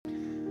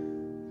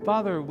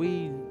Father,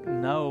 we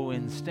know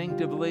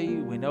instinctively,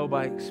 we know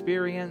by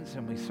experience,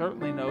 and we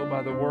certainly know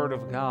by the Word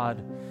of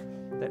God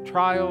that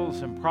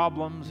trials and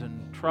problems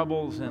and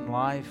troubles in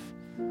life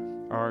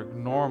are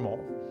normal.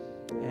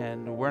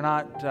 And we're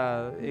not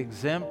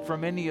exempt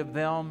from any of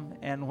them.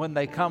 And when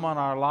they come on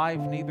our life,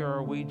 neither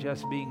are we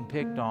just being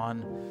picked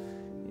on.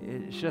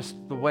 It's just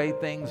the way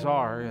things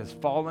are as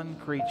fallen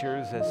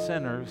creatures, as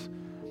sinners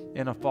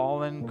in a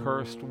fallen,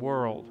 cursed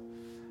world.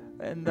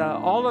 And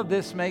all of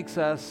this makes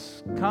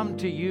us come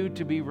to you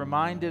to be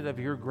reminded of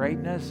your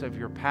greatness, of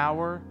your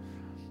power.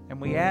 And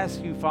we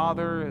ask you,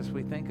 Father, as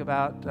we think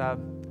about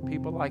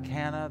people like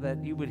Hannah,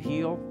 that you would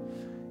heal.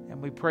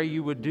 And we pray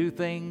you would do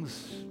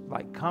things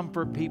like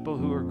comfort people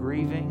who are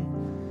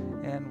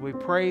grieving. And we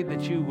pray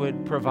that you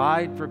would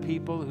provide for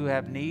people who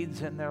have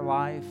needs in their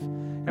life.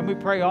 And we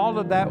pray all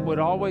of that would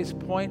always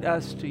point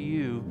us to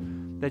you,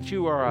 that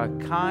you are a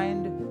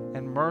kind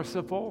and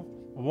merciful,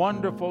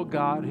 wonderful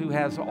God who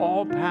has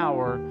all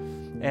power.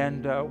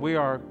 And we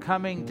are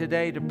coming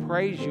today to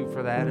praise you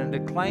for that and to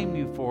claim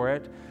you for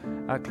it,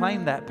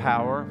 claim that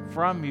power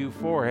from you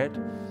for it.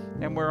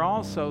 And we're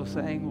also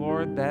saying,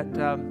 Lord, that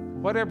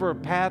whatever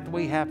path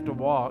we have to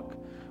walk,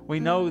 we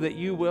know that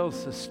you will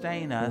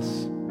sustain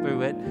us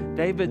through it.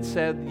 David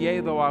said, yea,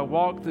 though I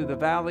walk through the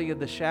valley of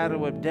the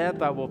shadow of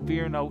death, I will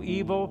fear no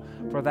evil,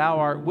 for thou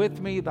art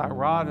with me, thy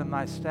rod and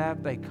thy staff,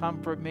 they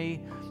comfort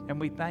me. And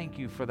we thank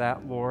you for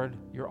that, Lord.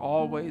 You're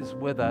always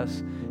with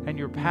us, and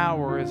your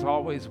power is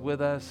always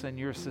with us, and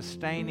your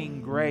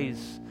sustaining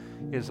grace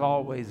is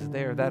always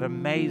there, that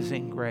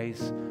amazing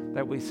grace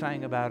that we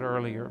sang about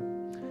earlier.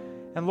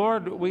 And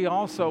Lord, we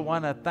also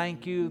want to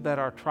thank you that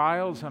our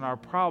trials and our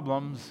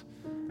problems,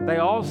 they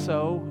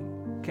also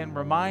can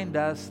remind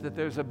us that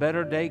there's a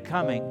better day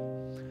coming.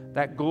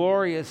 That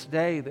glorious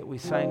day that we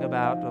sang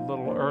about a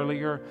little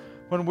earlier,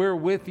 when we're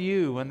with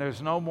you and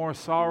there's no more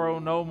sorrow,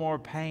 no more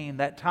pain.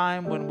 That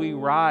time when we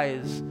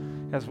rise,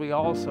 as we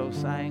also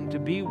sang, to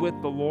be with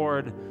the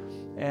Lord.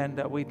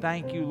 And we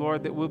thank you,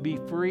 Lord, that we'll be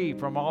free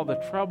from all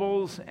the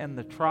troubles and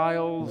the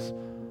trials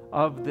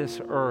of this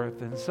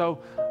earth. And so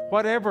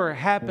whatever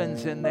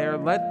happens in there,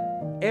 let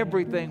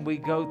everything we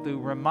go through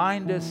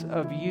remind us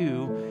of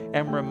you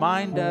and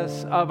remind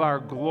us of our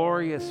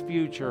glorious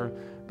future.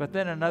 But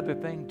then another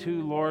thing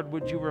too, Lord,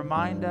 would you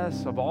remind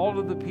us of all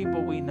of the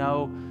people we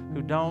know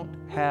who don't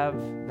have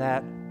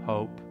that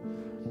hope?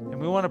 And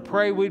we want to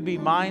pray we'd be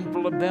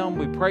mindful of them.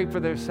 We pray for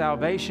their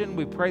salvation.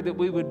 We pray that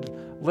we would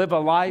live a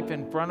life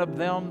in front of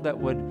them that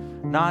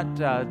would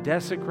not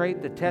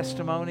desecrate the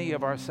testimony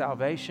of our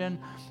salvation.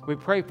 We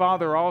pray,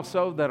 Father,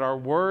 also that our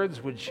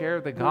words would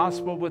share the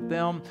gospel with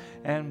them,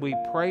 and we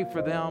pray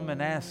for them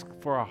and ask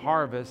for a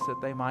harvest that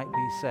they might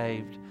be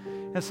saved.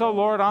 And so,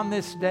 Lord, on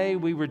this day,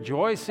 we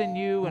rejoice in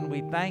you, and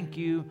we thank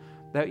you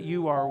that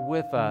you are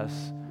with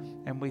us.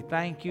 And we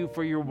thank you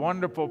for your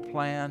wonderful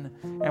plan,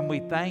 and we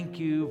thank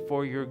you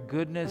for your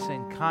goodness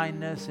and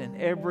kindness in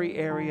every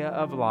area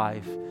of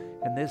life.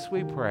 And this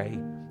we pray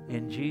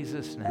in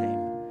Jesus' name,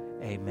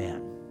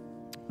 amen.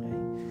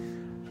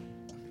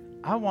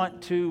 I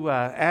want to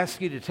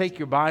ask you to take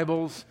your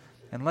Bibles,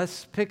 and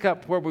let's pick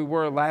up where we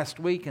were last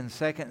week in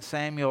 2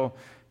 Samuel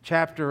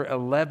chapter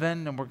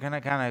 11, and we're going to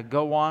kind of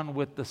go on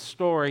with the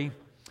story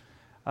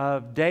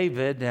of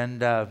David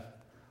and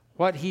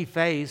what he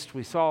faced.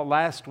 We saw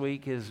last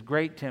week his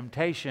great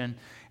temptation.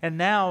 And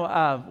now,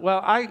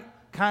 I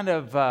kind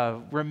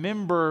of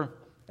remember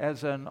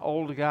as an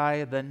old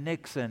guy the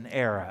Nixon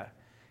era.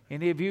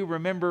 Any of you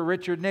remember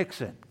Richard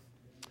Nixon?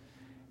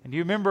 And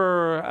you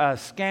remember a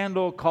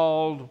scandal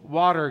called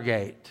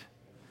Watergate?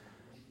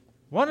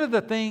 One of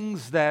the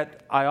things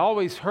that I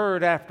always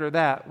heard after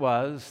that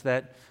was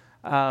that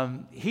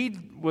he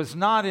was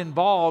not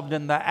involved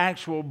in the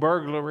actual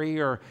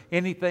burglary or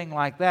anything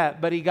like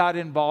that, but he got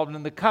involved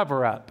in the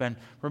cover-up. And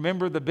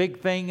remember, the big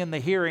thing in the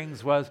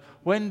hearings was,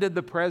 when did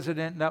the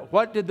president know?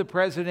 What did the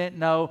president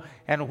know,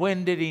 and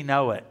when did he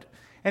know it?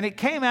 And it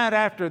came out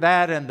after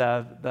that, and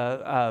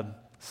the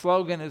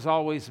slogan has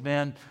always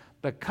been,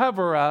 the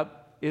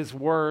cover-up is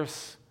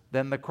worse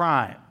than the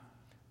crime.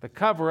 The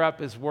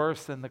cover-up is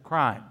worse than the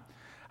crime.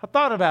 I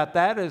thought about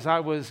that as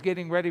I was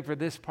getting ready for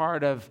this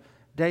part of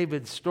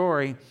David's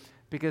story,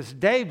 because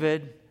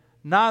David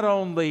not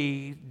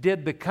only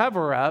did the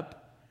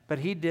cover-up, but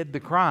he did the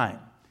crime,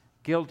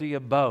 guilty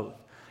of both.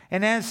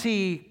 And as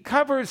he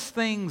covers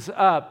things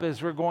up,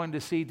 as we're going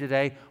to see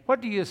today, what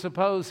do you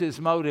suppose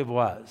his motive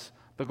was?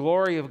 The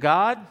glory of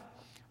God?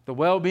 The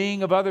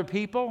well-being of other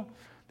people?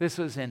 This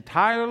was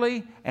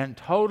entirely and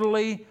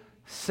totally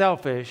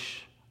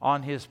selfish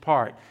on his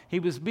part. He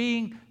was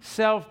being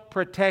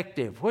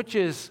self-protective, which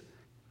is,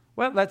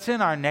 well, that's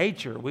in our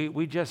nature.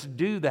 We just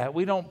do that.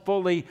 We don't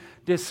fully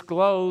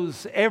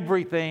disclose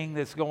everything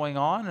that's going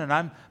on, and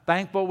I'm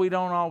thankful we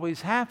don't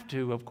always have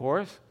to, of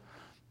course.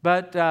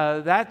 But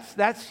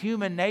that's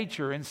human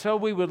nature. And so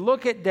we would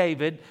look at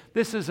David.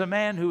 This is a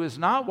man who is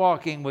not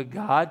walking with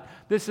God.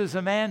 This is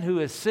a man who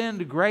has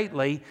sinned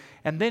greatly.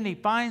 And then he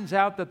finds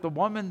out that the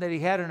woman that he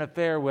had an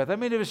affair with, I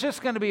mean, it was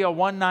just going to be a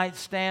one-night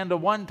stand, a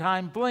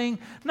one-time fling.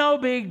 No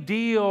big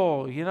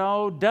deal,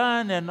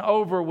 done and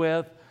over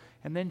with.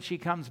 And then she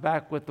comes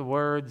back with the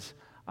words,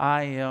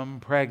 I am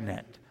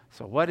pregnant.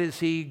 So what is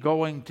he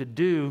going to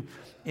do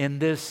in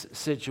this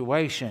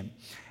situation?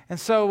 And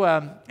so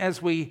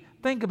as we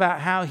think about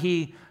how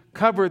he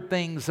covered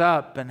things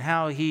up and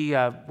how he,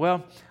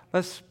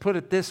 let's put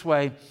it this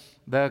way.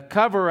 The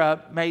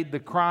cover-up made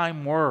the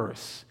crime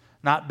worse,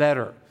 not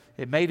better.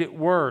 It made it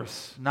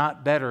worse,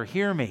 not better.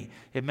 Hear me.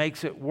 It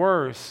makes it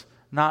worse,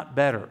 not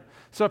better.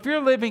 So if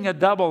you're living a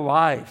double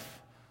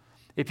life,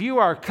 if you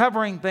are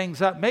covering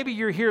things up, maybe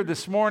you're here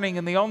this morning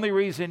and the only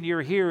reason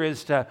you're here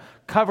is to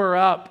cover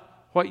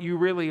up what you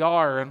really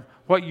are and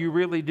what you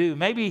really do.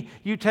 Maybe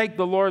you take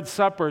the Lord's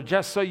Supper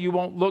just so you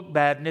won't look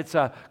bad and it's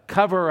a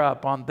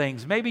cover-up on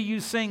things. Maybe you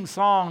sing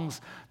songs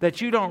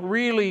that you don't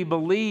really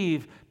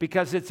believe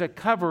because it's a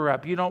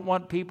cover-up. You don't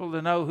want people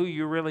to know who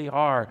you really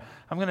are.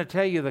 I'm going to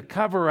tell you, the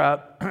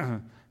cover-up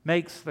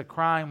makes the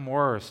crime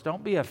worse.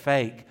 Don't be a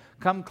fake.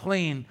 Come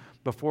clean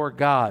before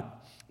God.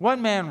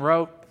 One man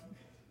wrote,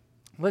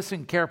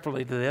 listen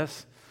carefully to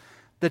this,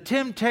 the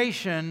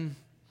temptation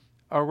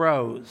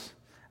arose.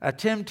 A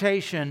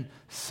temptation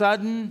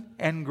sudden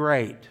and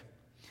great.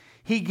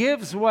 He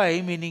gives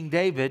way, meaning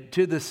David,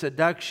 to the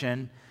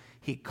seduction.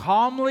 He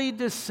calmly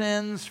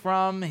descends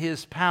from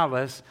his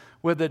palace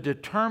with a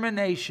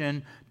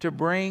determination to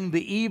bring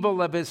the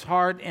evil of his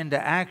heart into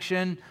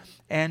action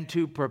and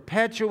to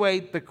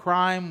perpetuate the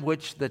crime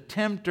which the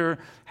tempter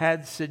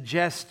had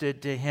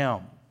suggested to him.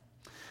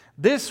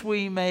 This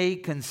we may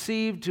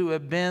conceive to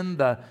have been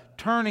the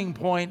turning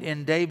point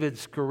in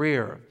David's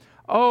career.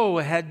 Oh,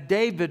 had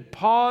David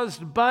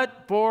paused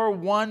but for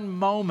one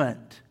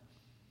moment,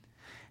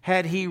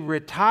 had he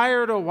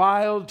retired a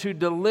while to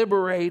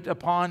deliberate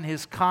upon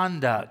his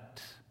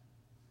conduct,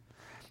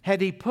 had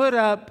he put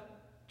up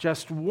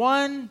just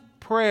one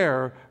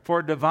prayer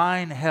for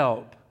divine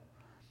help,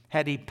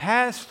 had he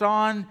passed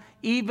on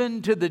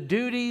even to the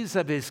duties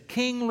of his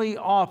kingly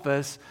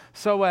office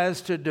so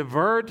as to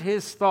divert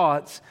his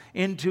thoughts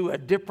into a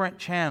different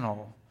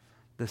channel,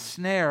 the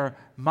snare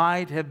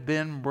might have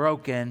been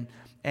broken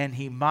and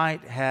he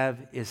might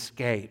have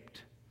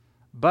escaped.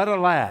 But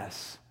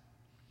alas,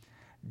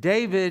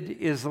 David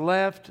is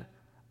left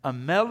a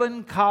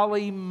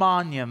melancholy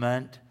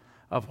monument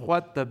of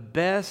what the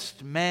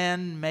best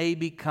man may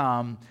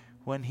become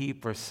when he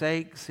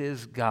forsakes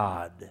his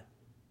God.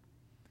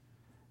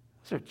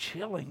 Those are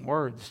chilling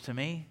words to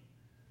me.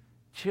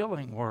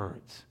 Chilling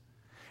words.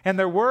 And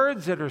they're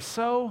words that are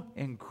so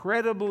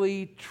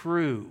incredibly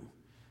true.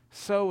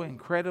 So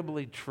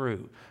incredibly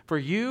true. For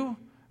you,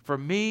 for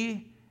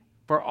me,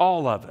 for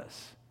all of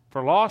us,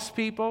 for lost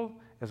people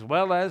as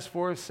well as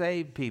for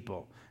saved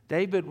people.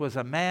 David was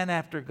a man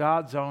after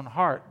God's own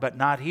heart, but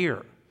not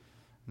here.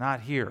 Not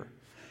here.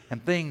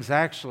 And things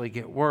actually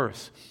get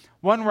worse.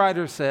 One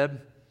writer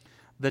said,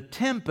 the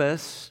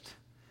tempest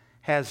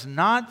has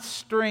not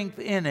strength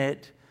in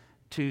it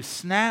to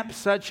snap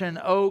such an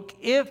oak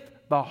if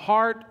the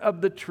heart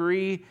of the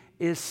tree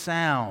is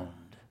sound.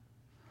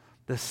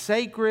 The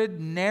sacred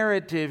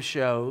narrative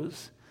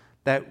shows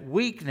that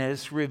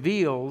weakness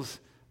reveals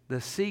the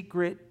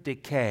secret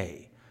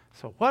decay.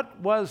 So what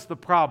was the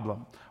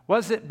problem?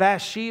 Was it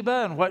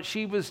Bathsheba and what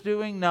she was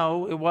doing?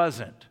 No, it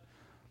wasn't.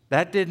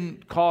 That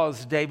didn't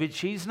cause David.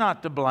 She's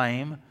not to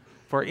blame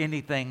for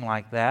anything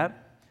like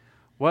that.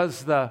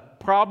 Was the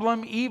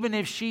problem, even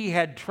if she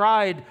had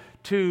tried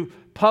to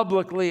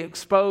publicly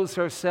expose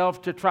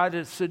herself to try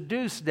to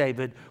seduce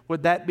David,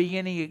 would that be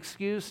any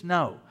excuse?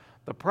 No.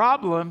 The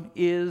problem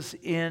is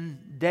in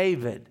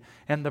David,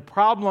 and the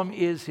problem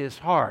is his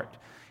heart.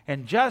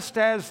 And just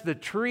as the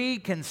tree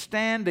can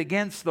stand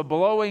against the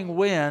blowing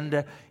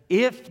wind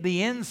if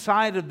the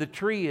inside of the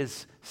tree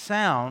is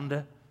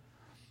sound,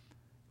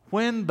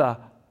 when the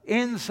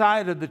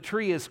inside of the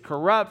tree is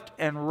corrupt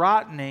and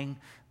rotting,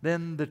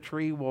 then the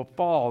tree will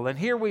fall. And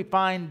here we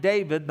find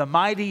David, the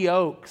mighty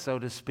oak, so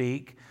to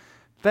speak,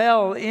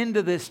 fell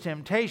into this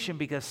temptation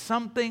because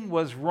something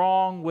was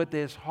wrong with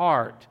his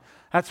heart.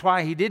 That's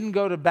why he didn't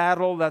go to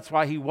battle. That's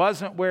why he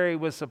wasn't where he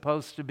was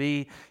supposed to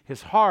be.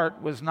 His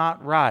heart was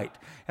not right.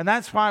 And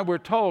that's why we're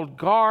told,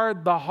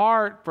 guard the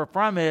heart, for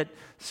from it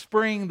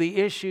spring the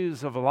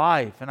issues of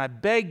life. And I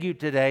beg you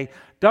today,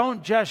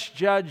 don't just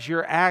judge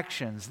your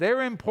actions.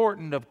 They're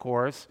important, of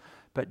course,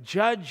 but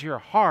judge your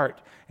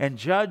heart and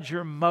judge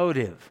your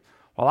motive.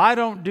 Well, I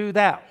don't do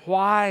that.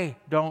 Why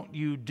don't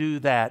you do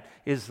that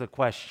is the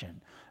question.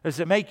 Does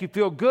it make you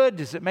feel good?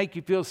 Does it make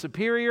you feel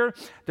superior?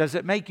 Does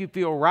it make you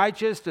feel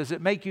righteous? Does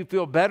it make you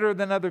feel better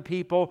than other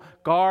people?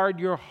 Guard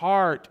your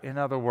heart, in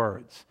other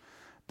words.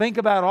 Think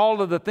about all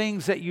of the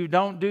things that you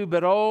don't do,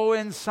 but oh,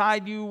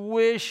 inside you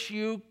wish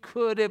you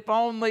could. If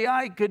only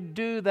I could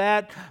do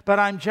that, but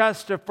I'm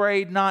just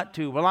afraid not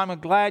to. Well, I'm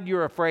glad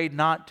you're afraid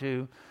not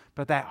to,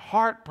 But that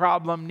heart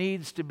problem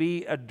needs to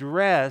be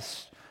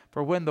addressed,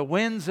 for when the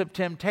winds of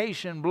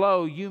temptation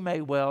blow, you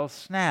may well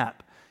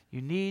snap.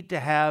 You need to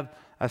have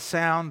a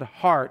sound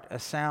heart, a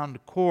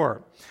sound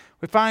core.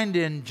 We find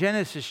in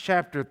Genesis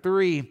chapter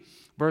 3,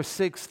 verse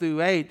 6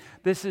 through 8,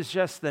 this is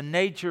just the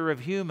nature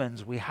of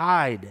humans. We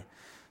hide.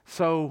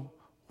 So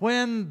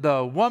when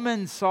the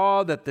woman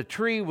saw that the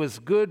tree was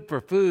good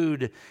for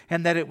food,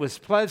 and that it was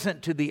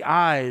pleasant to the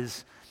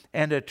eyes,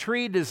 and a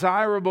tree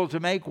desirable to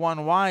make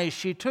one wise,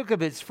 she took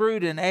of its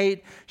fruit and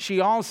ate. She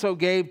also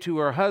gave to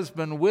her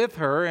husband with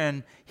her,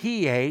 and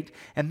he ate.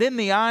 And then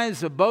the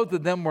eyes of both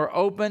of them were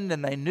opened,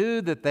 and they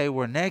knew that they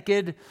were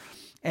naked.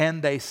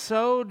 And they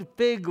sewed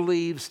fig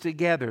leaves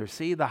together.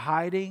 See the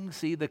hiding?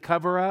 See the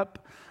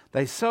cover-up?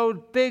 They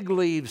sewed fig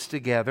leaves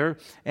together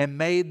and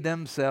made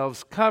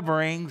themselves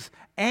coverings.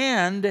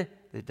 And,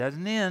 it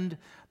doesn't end,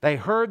 they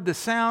heard the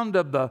sound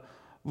of the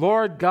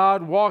Lord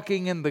God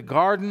walking in the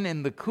garden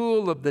in the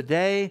cool of the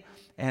day,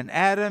 and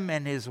Adam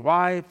and his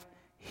wife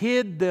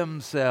hid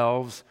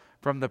themselves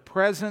from the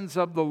presence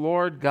of the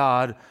Lord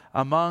God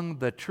among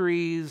the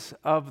trees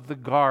of the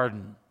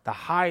garden. The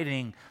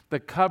hiding,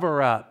 the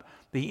cover-up,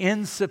 the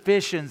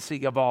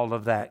insufficiency of all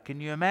of that. Can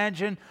you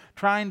imagine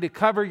trying to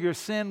cover your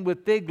sin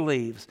with fig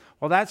leaves?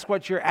 Well, that's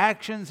what your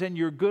actions and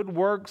your good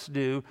works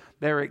do.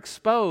 They're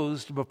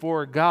exposed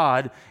before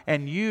God,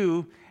 and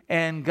you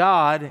and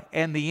God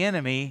and the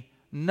enemy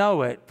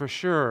know it for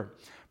sure.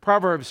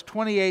 Proverbs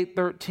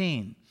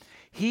 28:13.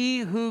 He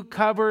who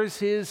covers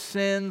his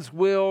sins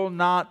will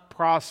not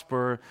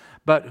prosper,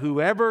 but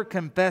whoever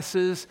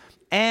confesses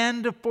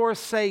and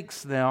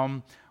forsakes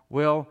them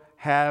will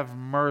have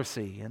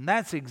mercy. And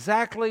that's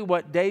exactly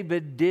what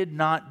David did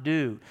not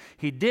do.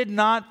 He did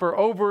not for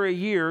over a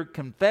year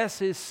confess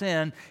his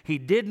sin. He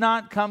did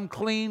not come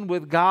clean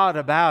with God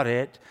about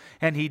it.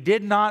 And he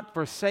did not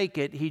forsake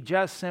it. He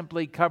just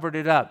simply covered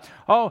it up.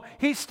 Oh,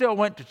 he still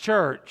went to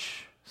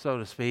church, so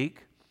to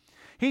speak.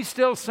 He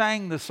still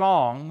sang the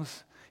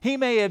songs. He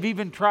may have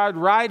even tried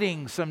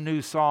writing some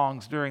new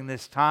songs during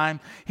this time.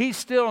 He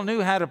still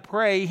knew how to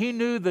pray. He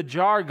knew the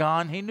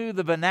jargon. He knew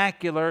the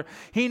vernacular.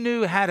 He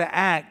knew how to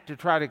act to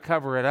try to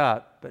cover it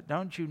up. But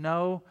don't you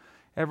know,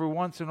 every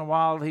once in a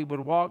while he would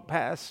walk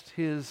past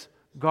his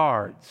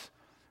guards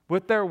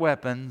with their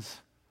weapons.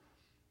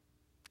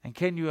 And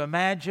can you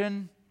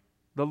imagine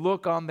the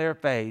look on their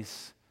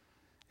face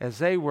as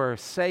they were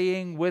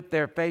saying with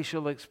their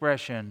facial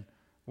expression,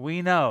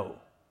 "We know,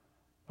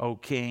 O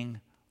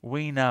King,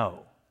 we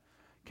know."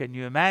 Can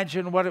you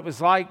imagine what it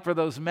was like for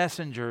those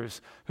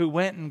messengers who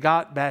went and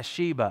got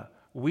Bathsheba?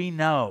 We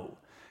know.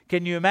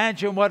 Can you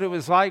imagine what it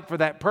was like for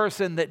that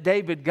person that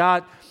David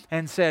got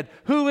and said,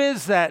 "Who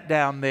is that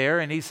down there?"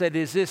 And he said,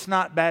 "Is this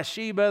not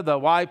Bathsheba, the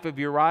wife of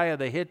Uriah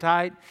the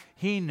Hittite?"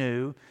 He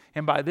knew.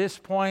 And by this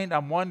point,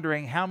 I'm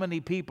wondering how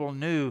many people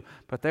knew,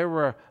 but there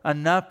were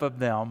enough of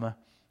them,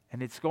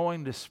 and it's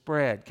going to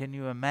spread. Can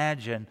you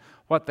imagine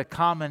what the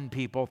common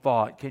people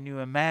thought? Can you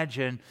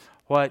imagine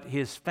what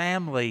his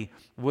family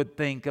would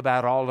think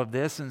about all of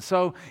this? And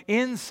so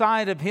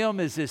inside of him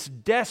is this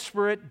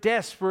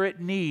desperate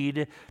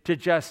need to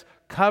just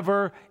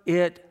cover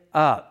it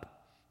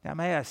up. Now,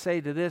 may I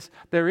say to this,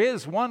 there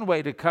is one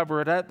way to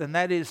cover it up, and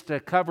that is to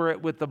cover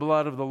it with the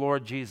blood of the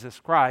Lord Jesus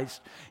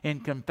Christ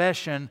in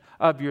confession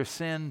of your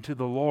sin to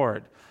the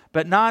Lord.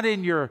 But not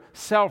in your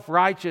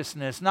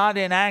self-righteousness, not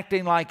in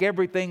acting like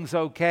everything's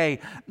okay,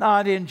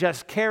 not in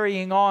just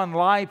carrying on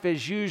life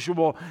as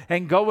usual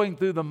and going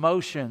through the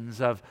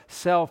motions of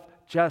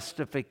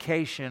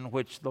self-justification,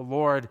 which the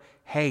Lord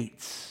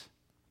hates.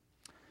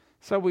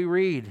 So we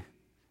read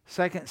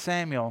 2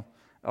 Samuel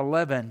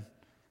 11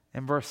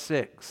 and verse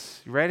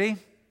 6. You ready?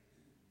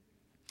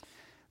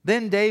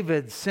 Then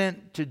David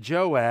sent to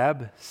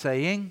Joab,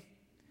 saying,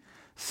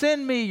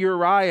 "Send me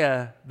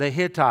Uriah the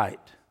Hittite."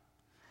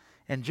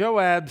 And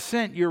Joab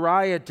sent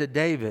Uriah to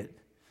David.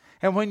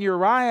 And when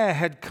Uriah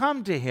had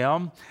come to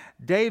him,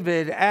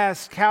 David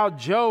asked how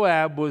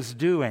Joab was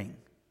doing,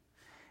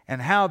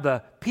 and how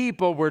the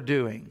people were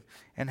doing,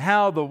 and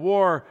how the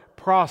war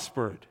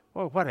prospered.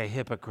 Well, what a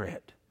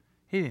hypocrite.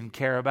 He didn't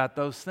care about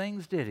those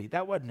things, did he?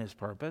 That wasn't his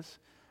purpose.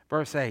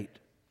 Verse 8.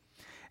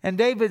 And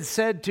David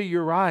said to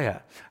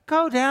Uriah,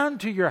 "Go down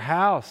to your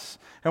house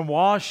and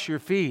wash your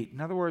feet." In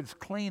other words,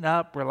 clean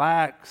up,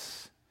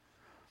 relax.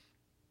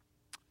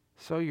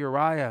 So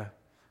Uriah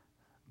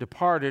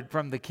departed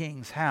from the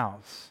king's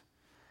house,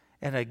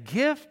 and a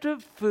gift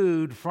of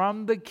food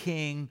from the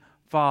king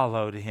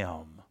followed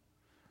him.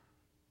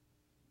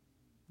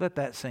 Let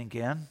that sink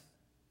in.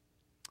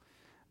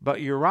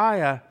 But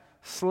Uriah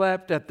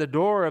slept at the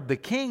door of the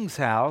king's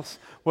house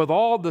with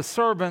all the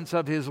servants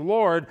of his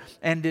lord,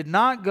 and did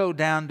not go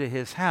down to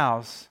his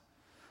house.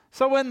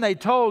 So when they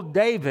told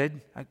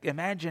David,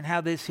 imagine how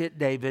this hit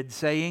David,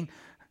 saying,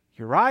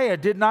 "Uriah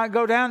did not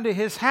go down to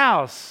his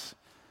house."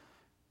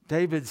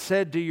 David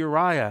said to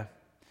Uriah,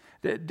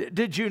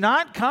 "Did you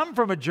not come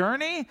from a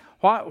journey?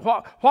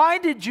 Why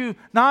did you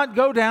not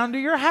go down to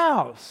your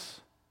house?"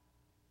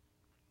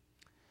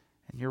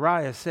 And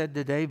Uriah said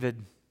to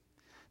David,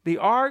 "The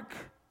ark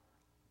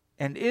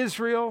and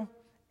Israel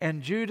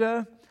and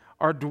Judah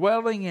are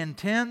dwelling in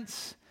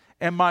tents,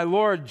 and my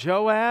lord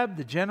Joab,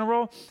 the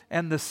general,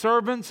 and the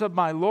servants of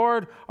my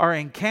lord are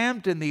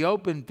encamped in the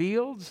open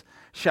fields,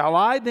 shall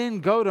I then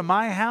go to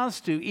my house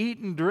to eat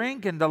and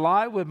drink and to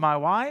lie with my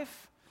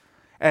wife?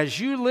 As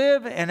you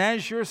live and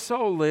as your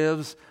soul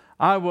lives,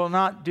 I will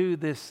not do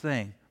this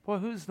thing. Well,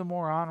 who's the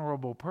more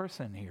honorable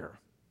person here?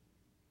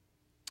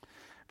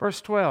 Verse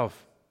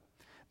 12.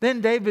 Then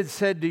David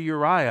said to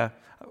Uriah,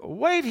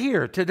 wait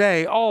here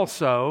today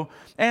also,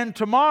 and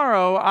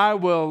tomorrow I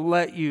will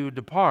let you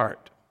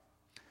depart.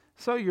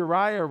 So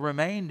Uriah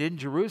remained in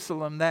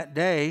Jerusalem that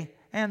day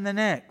and the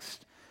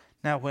next.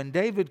 Now when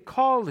David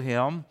called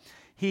him,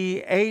 he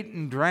ate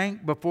and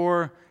drank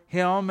before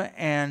him,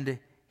 and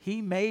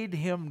he made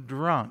him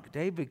drunk.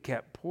 David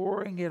kept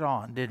pouring it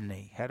on, didn't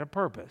he? Had a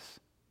purpose.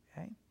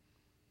 Okay?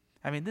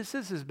 I mean, this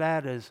is as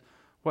bad as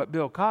what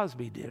Bill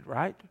Cosby did,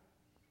 right?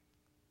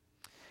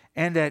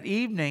 And at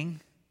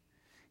evening,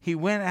 he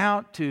went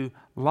out to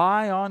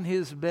lie on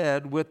his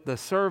bed with the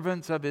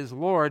servants of his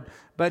Lord,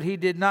 but he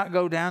did not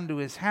go down to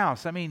his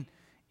house. I mean,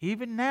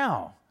 even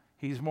now,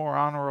 he's more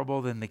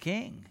honorable than the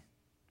king.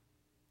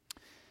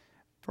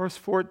 Verse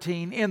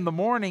 14, in the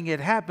morning it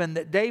happened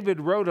that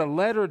David wrote a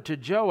letter to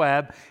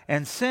Joab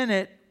and sent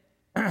it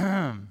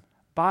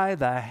by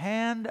the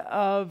hand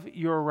of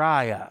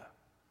Uriah.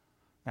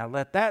 Now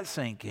let that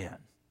sink in.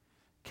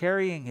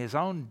 Carrying his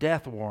own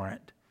death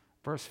warrant.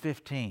 Verse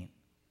 15.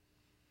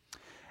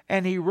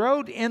 And he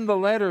wrote in the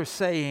letter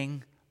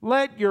saying,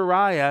 let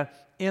Uriah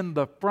in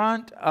the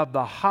front of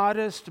the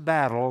hottest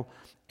battle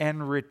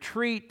and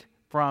retreat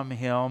from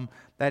him,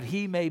 that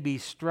he may be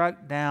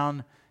struck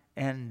down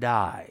and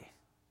die.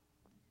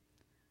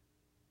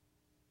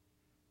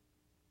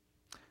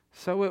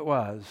 So it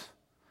was,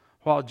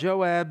 while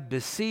Joab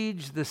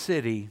besieged the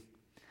city,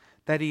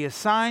 that he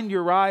assigned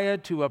Uriah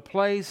to a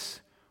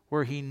place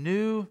where he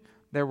knew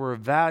there were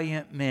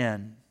valiant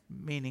men,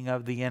 meaning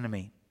of the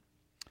enemy.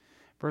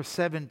 Verse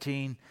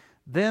 17,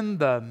 then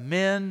the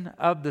men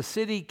of the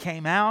city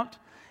came out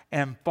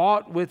and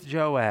fought with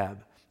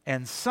Joab,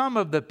 and some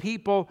of the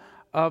people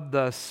of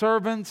the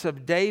servants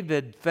of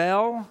David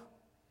fell,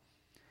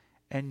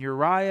 and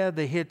Uriah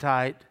the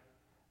Hittite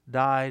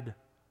died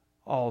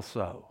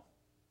also.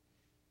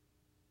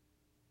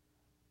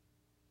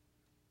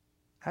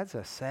 That's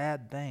a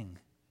sad thing.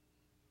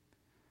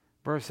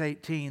 Verse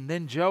 18,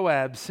 then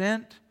Joab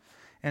sent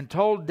and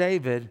told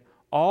David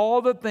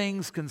all the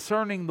things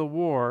concerning the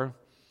war,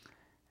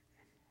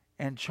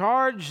 and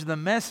charged the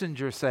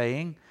messenger,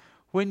 saying,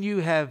 when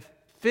you have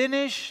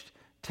finished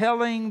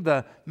telling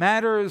the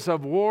matters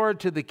of war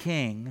to the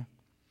king,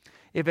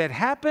 if it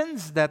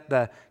happens that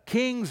the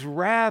king's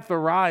wrath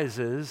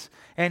arises,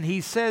 and he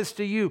says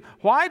to you,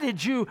 why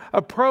did you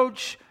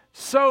approach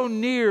so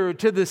near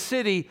to the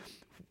city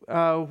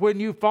when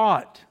you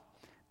fought?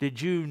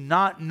 Did you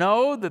not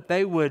know that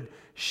they would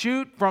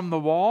shoot from the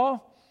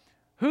wall?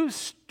 Who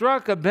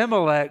struck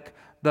Abimelech,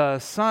 the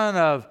son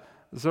of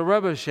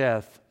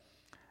Zerubbabel?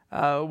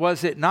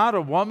 Was it not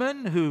a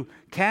woman who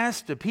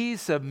cast a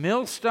piece of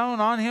millstone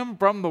on him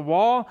from the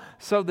wall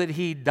so that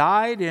he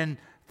died in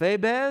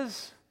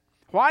Thebez?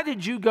 Why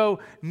did you go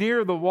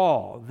near the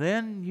wall?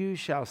 Then you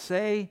shall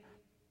say,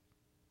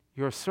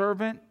 your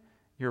servant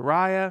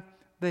Uriah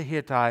the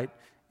Hittite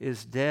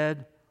is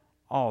dead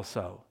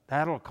also.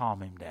 That'll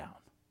calm him down.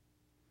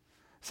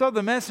 So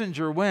the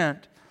messenger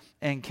went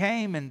and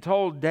came and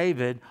told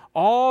David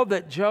all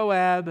that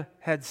Joab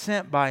had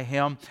sent by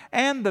him.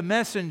 And the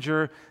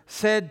messenger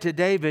said to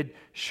David,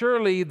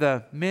 surely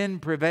the men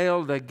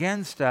prevailed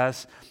against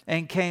us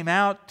and came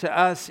out to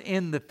us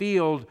in the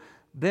field.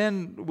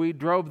 Then we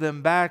drove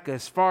them back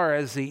as far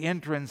as the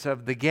entrance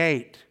of the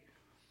gate.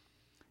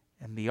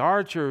 And the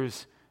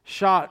archers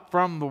shot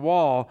from the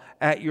wall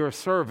at your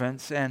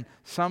servants, and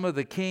some of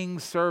the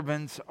king's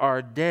servants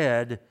are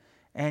dead,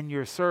 and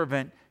your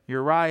servant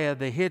Uriah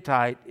the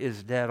Hittite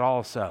is dead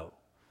also.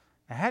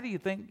 Now, how do you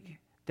think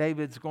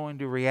David's going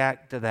to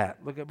react to that?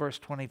 Look at verse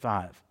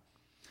 25.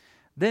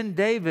 Then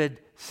David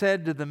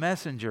said to the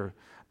messenger,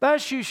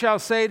 thus you shall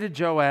say to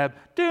Joab,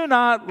 do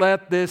not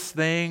let this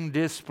thing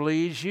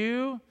displease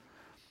you,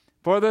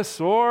 for the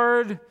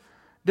sword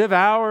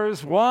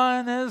devours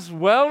one as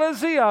well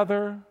as the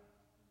other.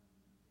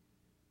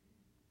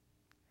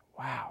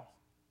 Wow.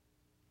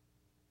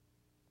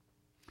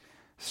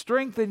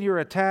 Strengthen your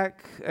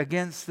attack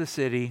against the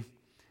city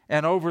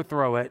and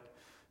overthrow it,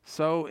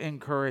 so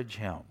encourage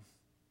him.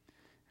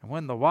 And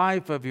when the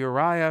wife of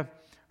Uriah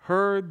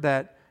heard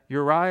that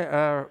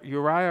Uriah,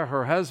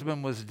 her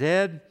husband, was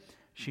dead,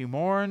 she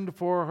mourned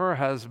for her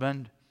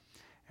husband.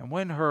 And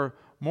when her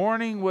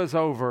mourning was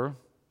over,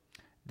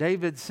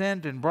 David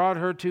sent and brought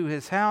her to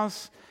his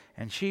house,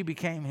 and she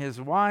became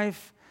his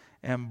wife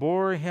and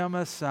bore him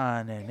a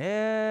son. And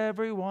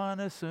everyone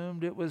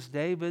assumed it was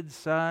David's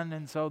son,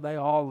 and so they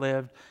all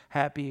lived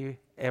happy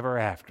ever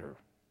after.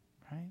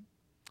 Right?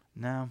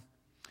 No.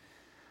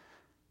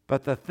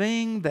 But the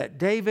thing that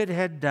David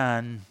had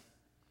done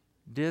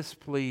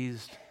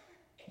displeased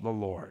the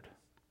Lord.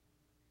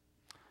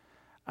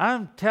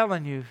 I'm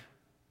telling you,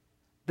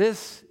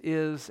 This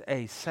is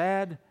a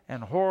sad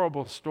and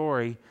horrible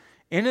story.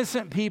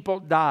 Innocent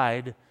people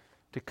died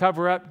to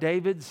cover up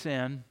David's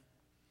sin.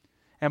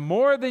 And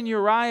more than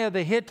Uriah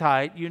the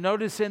Hittite, you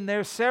notice in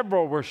there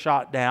several were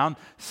shot down.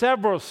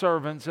 Several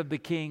servants of the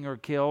king are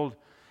killed.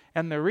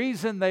 And the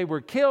reason they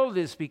were killed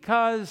is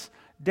because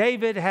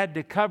David had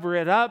to cover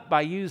it up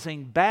by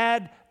using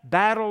bad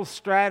battle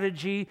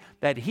strategy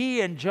that he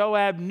and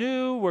Joab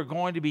knew were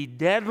going to be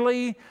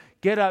deadly.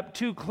 Get up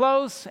too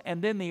close,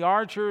 and then the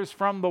archers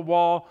from the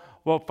wall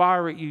will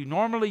fire at you.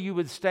 Normally you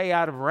would stay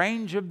out of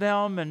range of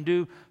them and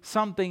do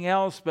something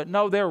else, but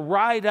no, they're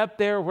right up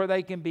there where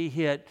they can be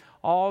hit,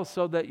 all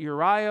so that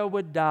Uriah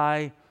would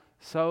die,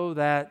 so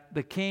that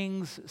the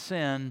king's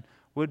sin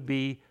would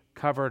be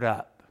covered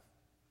up.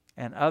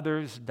 And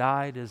others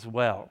died as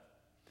well.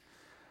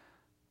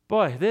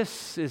 Boy,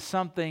 this is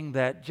something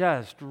that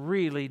just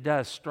really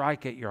does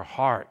strike at your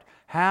heart.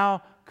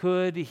 How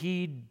could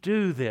he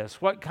do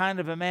this? What kind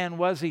of a man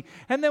was he?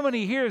 And then when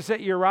he hears that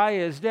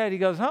Uriah is dead, he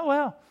goes, oh,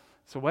 well,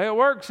 it's the way it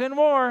works in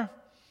war.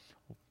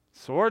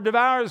 Sword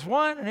devours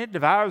one and it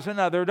devours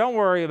another. Don't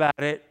worry about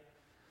it.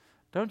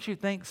 Don't you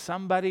think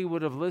somebody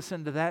would have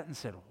listened to that and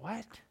said,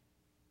 what?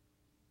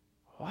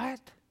 What?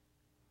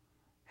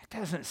 That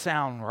doesn't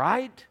sound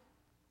right.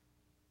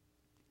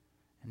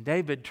 And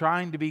David,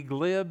 trying to be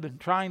glib and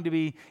trying to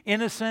be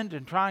innocent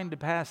and trying to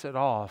pass it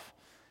off,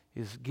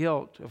 his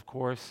guilt, of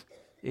course,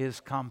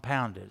 is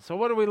compounded. So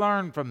what do we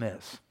learn from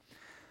this?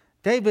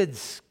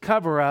 David's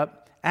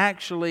cover-up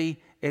actually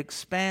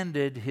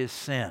expanded his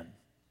sin.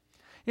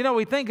 You know,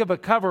 we think of a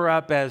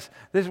cover-up as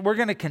this, we're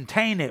going to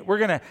contain it. We're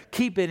going to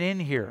keep it in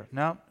here.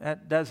 No,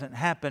 that doesn't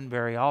happen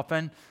very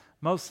often.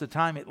 Most of the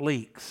time it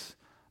leaks.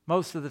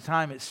 Most of the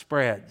time it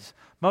spreads.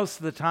 Most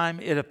of the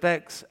time it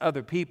affects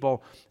other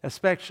people,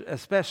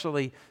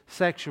 especially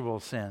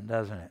sexual sin,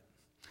 doesn't it?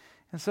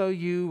 And so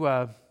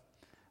you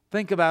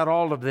think about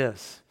all of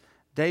this.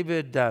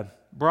 David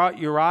brought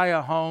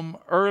Uriah home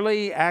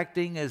early,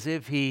 acting as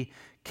if he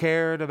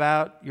cared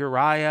about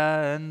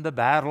Uriah and the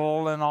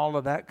battle and all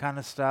of that kind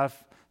of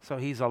stuff. So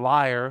he's a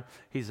liar,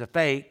 he's a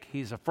fake,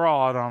 he's a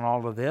fraud on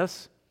all of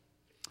this.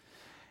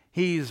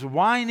 He's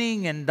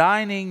whining and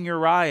dining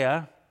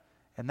Uriah,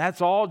 and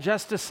that's all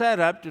just a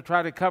setup to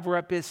try to cover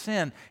up his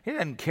sin. He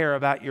doesn't care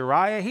about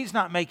Uriah. He's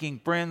not making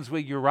friends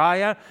with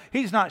Uriah.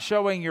 He's not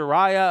showing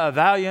Uriah, a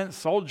valiant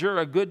soldier,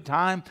 a good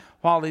time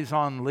while he's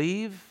on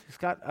leave. He's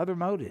got other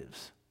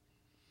motives.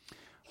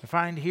 We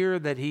find here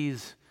that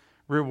he's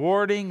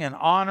rewarding and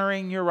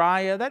honoring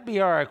Uriah. That'd be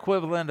our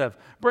equivalent of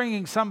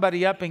bringing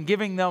somebody up and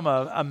giving them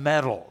a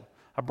medal,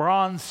 a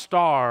bronze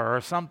star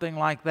or something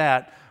like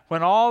that,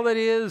 when all it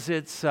is,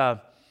 it's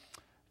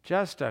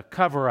just a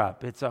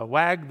cover-up. It's a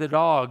wag the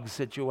dog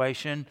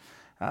situation.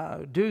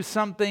 Do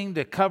something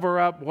to cover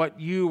up what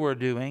you were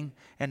doing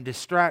and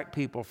distract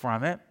people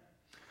from it.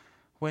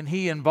 When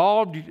he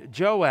involved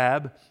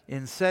Joab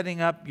in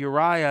setting up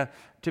Uriah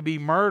to be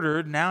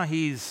murdered, now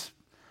he's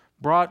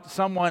brought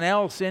someone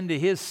else into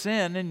his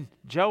sin, and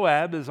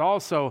Joab is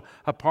also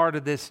a part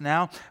of this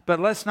now. But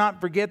let's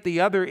not forget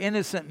the other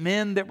innocent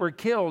men that were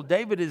killed.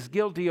 David is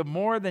guilty of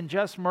more than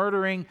just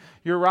murdering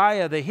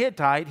Uriah the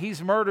Hittite.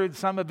 He's murdered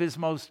some of his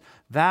most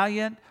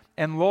valiant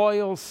and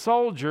loyal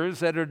soldiers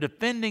that are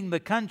defending the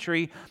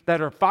country,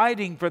 that are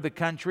fighting for the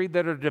country,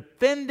 that are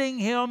defending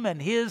him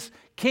and his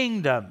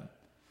kingdom.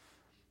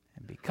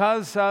 And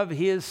because of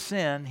his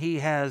sin, he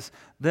has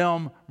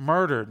them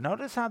murdered.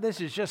 Notice how this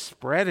is just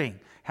spreading.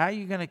 How are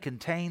you going to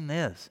contain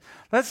this?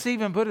 Let's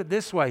even put it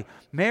this way.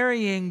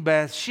 Marrying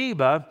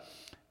Bathsheba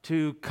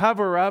to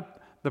cover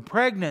up the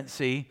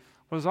pregnancy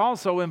was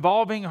also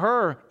involving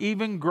her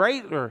even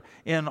greater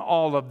in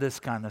all of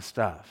this kind of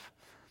stuff.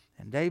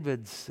 And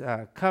David's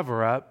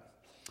cover-up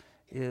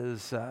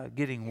is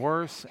getting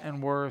worse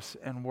and worse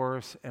and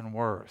worse and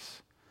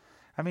worse.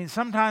 I mean,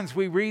 sometimes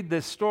we read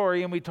this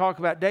story and we talk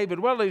about David.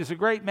 Well, he was a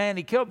great man.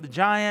 He killed the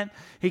giant.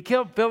 He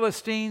killed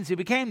Philistines. He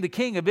became the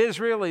king of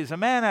Israel. He's a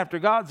man after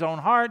God's own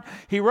heart.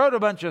 He wrote a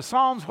bunch of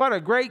Psalms. What a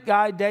great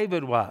guy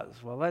David was.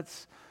 Well,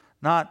 let's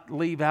not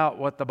leave out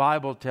what the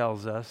Bible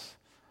tells us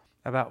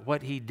about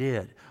what he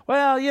did.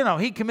 Well, you know,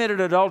 he committed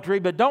adultery,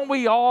 but don't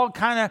we all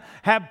kind of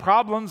have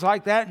problems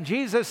like that? And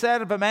Jesus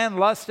said if a man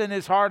lusts in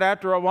his heart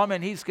after a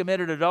woman, he's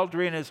committed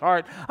adultery in his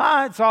heart.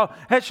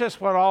 That's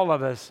just what all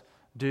of us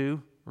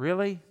do.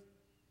 Really?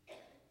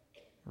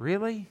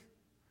 Really?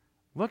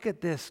 Look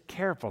at this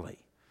carefully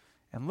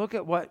and look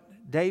at what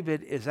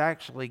David is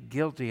actually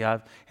guilty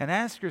of and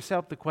ask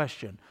yourself the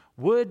question,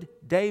 would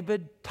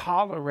David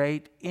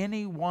tolerate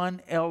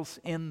anyone else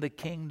in the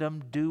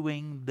kingdom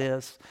doing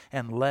this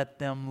and let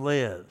them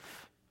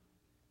live?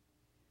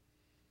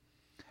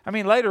 I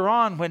mean, later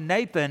on when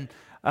Nathan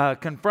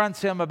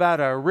confronts him about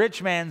a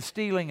rich man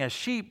stealing a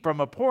sheep from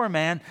a poor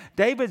man,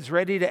 David's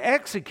ready to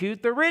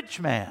execute the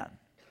rich man.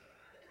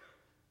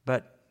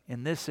 But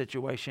in this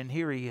situation,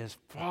 here he is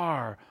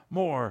far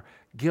more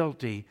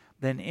guilty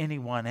than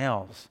anyone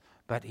else.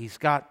 But he's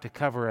got to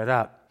cover it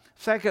up.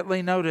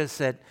 Secondly, notice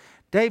that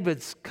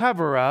David's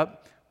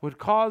cover-up would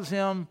cause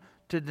him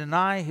to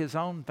deny his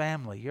own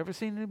family. You ever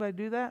seen anybody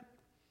do that?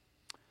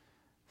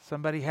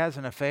 Somebody has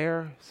an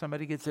affair,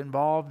 somebody gets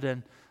involved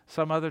in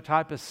some other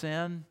type of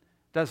sin.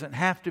 Doesn't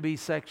have to be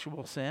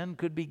sexual sin,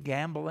 could be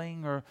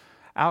gambling or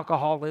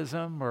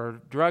alcoholism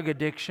or drug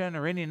addiction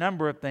or any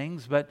number of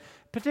things, but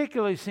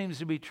particularly seems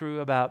to be true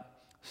about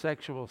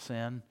sexual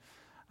sin.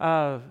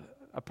 A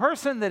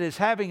person that is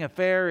having an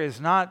affair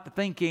is not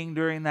thinking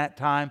during that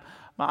time,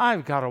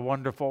 I've got a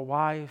wonderful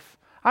wife.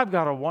 I've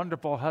got a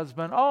wonderful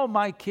husband. Oh,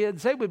 my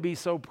kids, they would be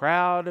so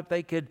proud if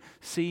they could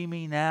see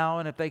me now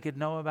and if they could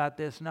know about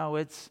this. No,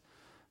 it's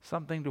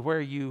something to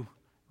where you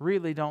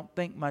really don't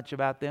think much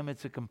about them.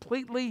 It's a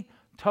completely,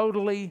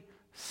 totally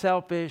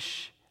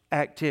selfish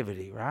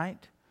activity,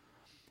 right?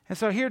 And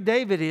so here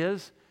David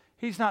is.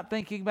 He's not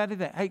thinking about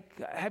anything. Hey,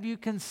 have you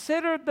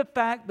considered the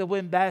fact that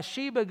when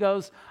Bathsheba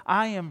goes,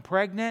 I am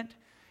pregnant,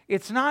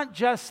 it's not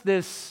just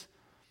this,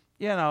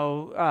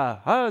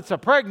 it's a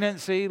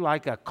pregnancy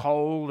like a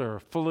cold or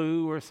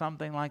flu or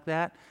something like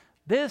that.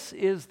 This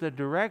is the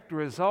direct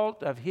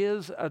result of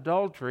his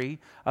adultery,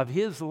 of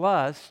his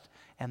lust,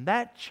 and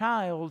that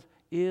child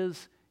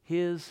is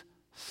his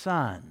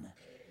son,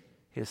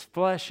 his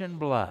flesh and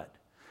blood.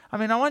 I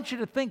mean, I want you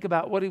to think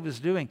about what he was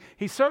doing.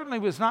 He certainly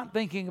was not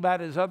thinking about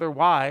his other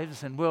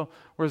wives, and we'll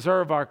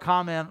reserve our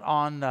comment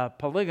on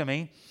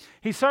polygamy.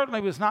 He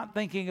certainly was not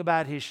thinking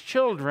about his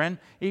children,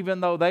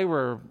 even though they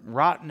were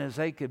rotten as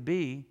they could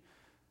be.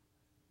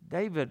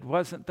 David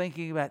wasn't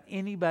thinking about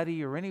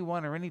anybody or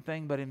anyone or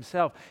anything but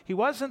himself. He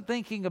wasn't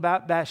thinking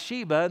about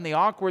Bathsheba and the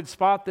awkward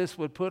spot this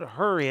would put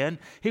her in.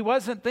 He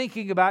wasn't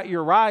thinking about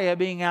Uriah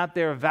being out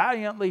there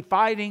valiantly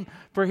fighting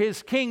for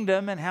his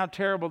kingdom and how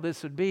terrible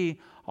this would be.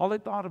 All he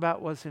thought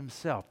about was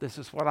himself. This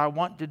is what I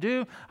want to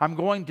do. I'm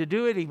going to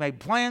do it. He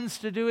made plans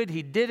to do it.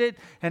 He did it.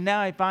 And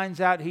now he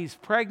finds out he's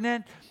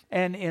pregnant.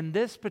 And in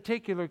this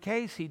particular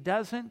case, he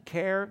doesn't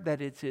care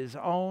that it's his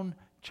own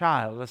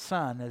child, a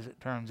son, as it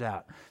turns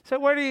out. So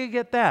where do you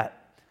get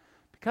that?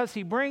 Because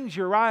he brings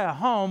Uriah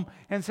home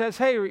and says,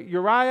 hey,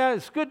 Uriah,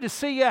 it's good to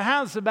see you.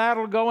 How's the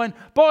battle going?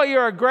 Boy,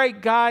 you're a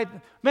great guy.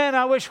 Man,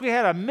 I wish we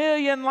had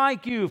 1,000,000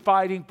 like you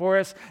fighting for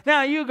us.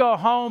 Now you go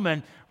home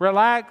and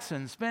relax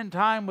and spend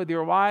time with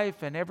your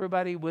wife, and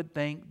everybody would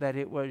think that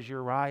it was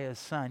Uriah's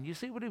son. You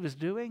see what he was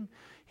doing?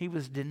 He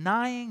was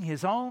denying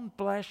his own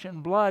flesh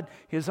and blood,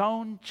 his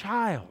own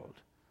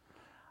child.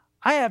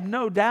 I have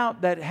no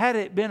doubt that had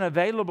it been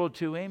available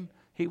to him,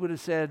 he would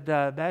have said,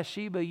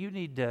 Bathsheba, you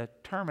need to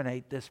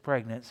terminate this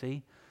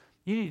pregnancy.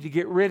 You need to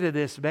get rid of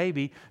this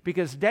baby,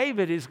 because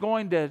David is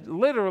going to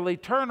literally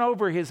turn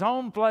over his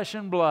own flesh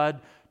and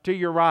blood to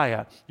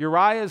Uriah.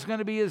 Uriah is going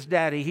to be his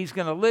daddy. He's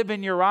going to live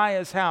in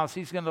Uriah's house.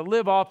 He's going to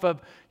live off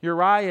of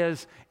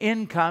Uriah's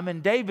income,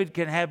 and David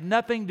can have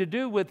nothing to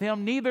do with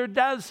him. Neither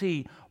does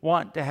he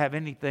want to have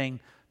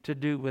anything to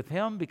do with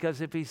him,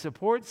 because if he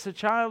supports the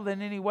child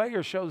in any way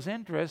or shows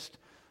interest,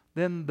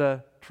 then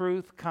the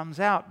truth comes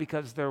out,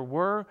 because there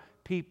were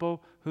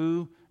people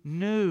who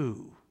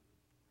knew.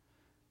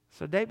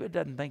 So David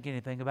doesn't think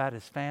anything about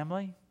his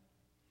family.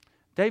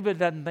 David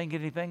doesn't think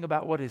anything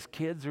about what his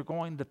kids are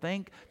going to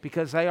think,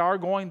 because they are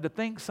going to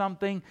think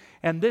something,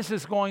 and this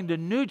is going to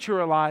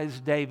neutralize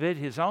David,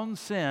 his own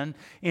sin,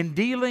 in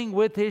dealing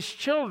with his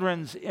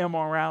children's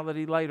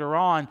immorality later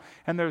on.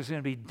 And there's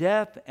going to be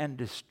death and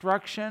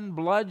destruction,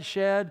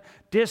 bloodshed,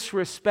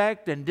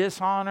 disrespect and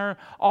dishonor.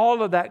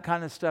 All of that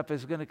kind of stuff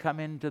is going to come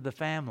into the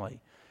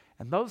family.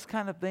 And those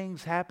kind of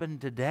things happen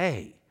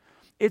today.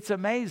 It's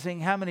amazing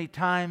how many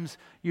times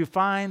you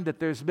find that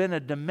there's been a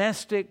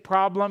domestic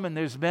problem and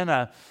there's been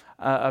a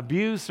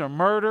abuse or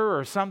murder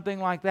or something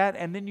like that,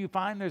 and then you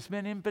find there's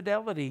been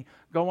infidelity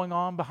going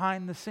on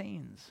behind the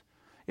scenes.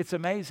 It's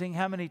amazing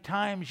how many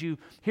times you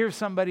hear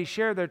somebody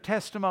share their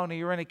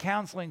testimony or in a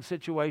counseling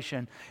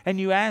situation, and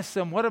you ask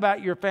them, what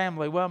about your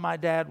family? Well, my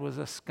dad was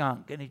a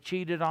skunk and he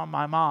cheated on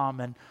my mom,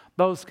 and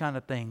those kind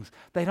of things.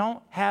 They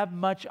don't have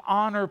much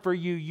honor for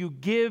you. You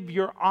give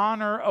your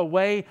honor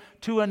away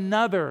to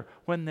another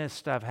when this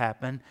stuff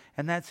happened.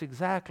 And that's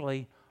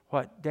exactly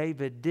what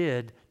David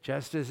did,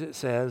 just as it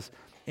says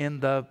in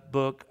the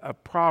book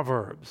of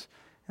Proverbs.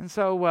 And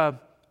so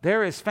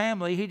there his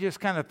family, he just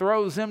kind of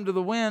throws them to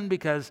the wind,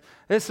 because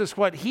this is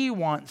what he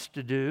wants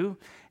to do.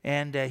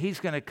 And he's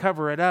going to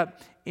cover it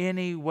up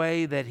any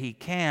way that he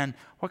can.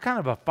 What kind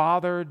of a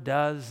father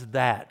does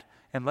that?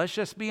 And let's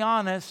just be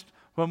honest.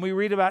 When we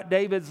read about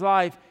David's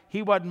life,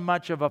 he wasn't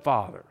much of a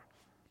father.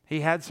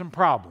 He had some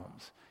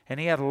problems, and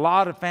he had a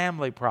lot of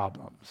family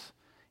problems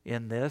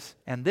in this,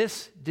 and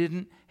this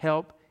didn't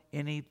help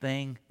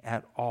anything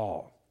at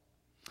all.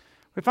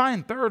 We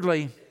find,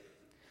 thirdly,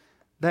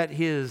 that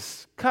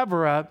his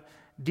cover-up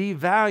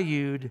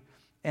devalued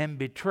and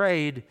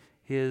betrayed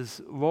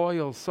his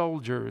loyal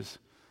soldiers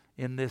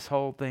in this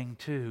whole thing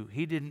too.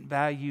 He didn't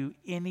value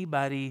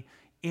anybody,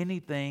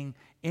 anything,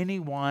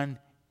 anyone,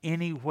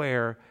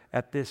 anywhere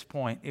at this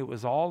point. It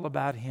was all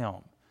about him.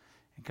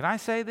 And can I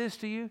say this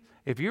to you?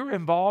 If you're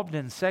involved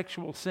in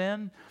sexual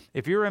sin,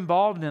 if you're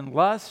involved in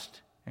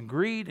lust, and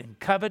greed and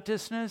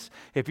covetousness,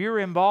 if you're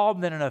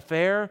involved in an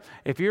affair,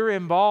 if you're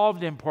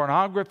involved in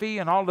pornography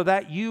and all of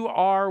that, you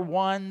are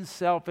one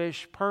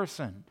selfish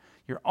person.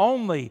 You're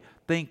only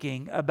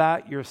thinking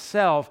about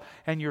yourself,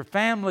 and your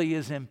family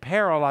is in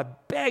peril. I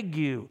beg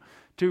you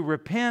to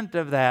repent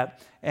of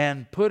that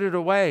and put it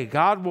away.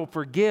 God will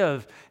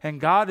forgive, and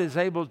God is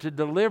able to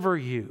deliver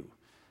you.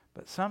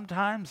 But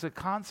sometimes the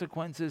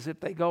consequences, if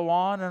they go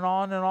on and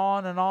on and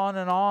on and on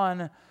and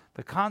on,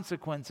 the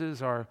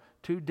consequences are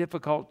too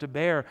difficult to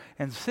bear.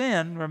 And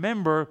sin,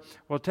 remember,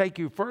 will take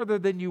you further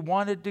than you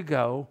wanted to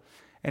go,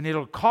 and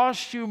it'll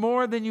cost you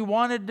more than you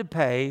wanted to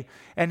pay,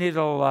 and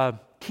it'll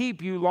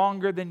keep you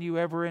longer than you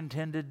ever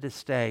intended to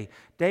stay.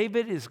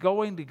 David is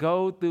going to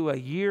go through a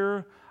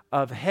year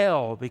of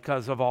hell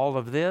because of all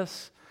of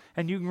this,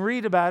 and you can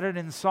read about it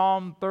in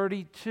Psalm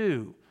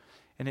 32.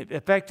 And it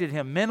affected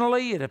him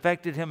mentally, it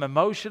affected him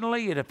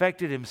emotionally, it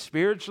affected him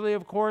spiritually,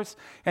 of course,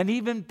 and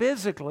even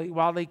physically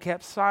while he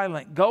kept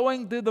silent,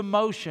 going through the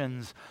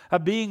motions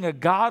of being a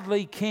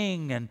godly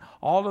king, and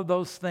all of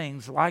those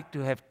things like to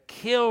have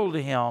killed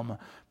him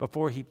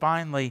before he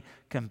finally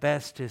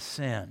confessed his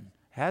sin.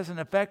 It has an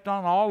effect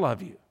on all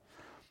of you.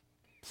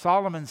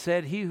 Solomon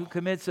said, "He who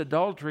commits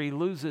adultery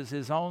loses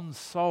his own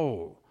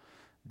soul."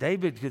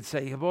 David could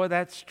say, boy,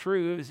 that's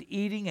true. It was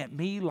eating at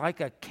me like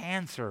a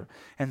cancer,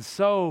 and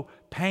so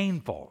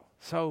painful,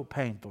 so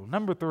painful.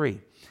 Number 3,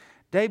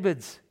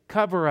 David's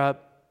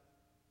cover-up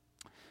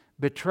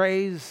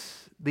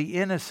betrays the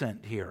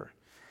innocent here.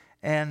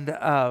 And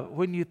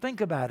when you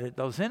think about it,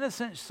 those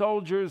innocent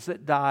soldiers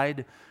that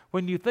died,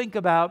 when you think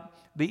about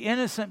the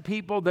innocent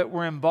people that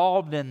were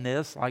involved in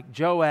this, like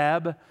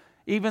Joab,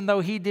 even though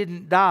he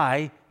didn't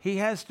die, he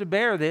has to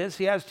bear this.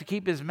 He has to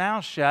keep his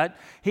mouth shut.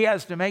 He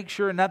has to make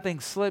sure nothing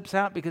slips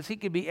out, because he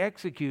could be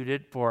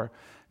executed for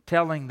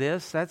telling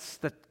this. That's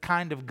the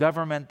kind of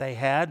government they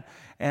had,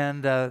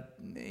 and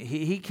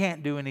he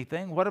can't do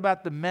anything. What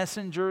about the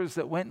messengers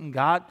that went and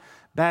got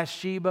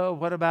Bathsheba?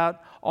 What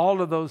about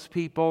all of those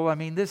people? I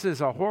mean, this is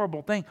a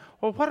horrible thing.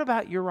 Well, what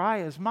about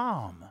Uriah's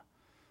mom?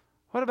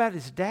 What about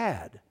his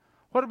dad?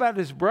 What about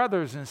his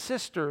brothers and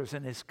sisters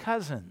and his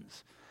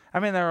cousins? I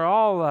mean, they're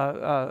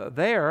all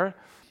there.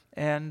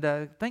 And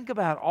think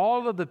about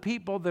all of the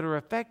people that are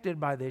affected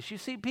by this. You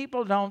see,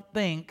 people don't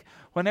think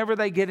whenever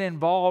they get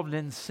involved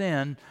in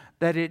sin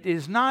that it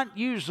is not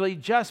usually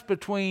just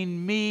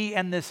between me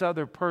and this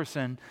other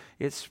person.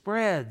 It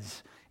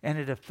spreads, and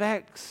it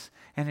affects,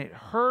 and it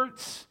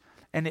hurts,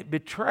 and it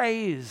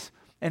betrays,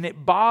 and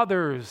it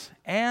bothers,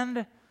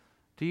 and,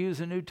 to use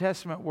a New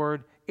Testament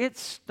word, it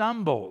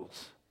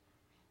stumbles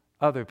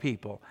other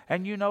people.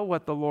 And you know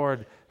what the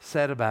Lord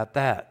said about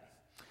that.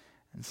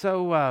 And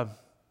so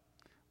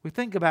we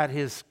think about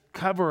his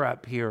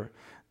cover-up here.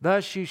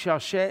 Thus you shall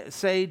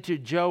say to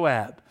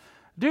Joab,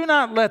 "Do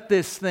not let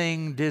this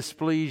thing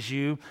displease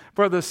you,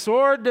 for the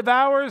sword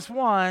devours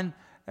one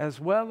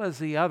as well as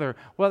the other."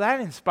 Well,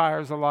 that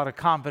inspires a lot of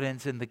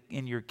confidence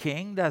in your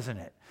king, doesn't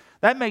it?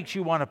 That makes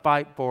you want to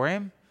fight for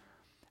him.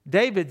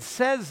 David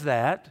says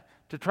that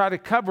to try to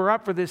cover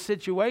up for this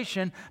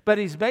situation, but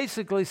he's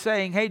basically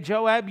saying, hey,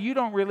 Joab, you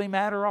don't really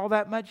matter all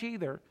that much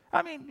either.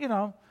 I mean,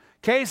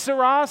 que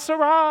sera,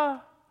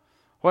 sera.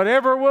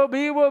 Whatever will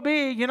be, will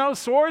be.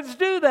 Swords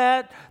do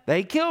that.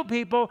 They kill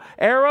people.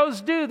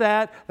 Arrows do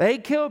that. They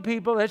kill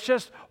people. It's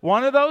just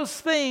one of those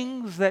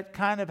things that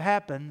kind of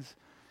happens.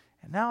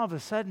 And now all of a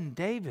sudden,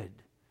 David,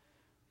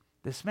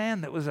 this man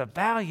that was a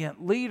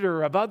valiant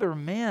leader of other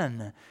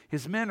men,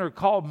 his men are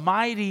called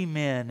mighty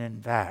men,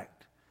 in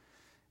fact.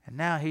 And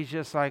now he's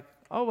just like,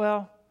 oh,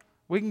 well,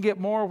 we can get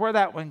more where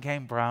that one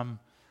came from.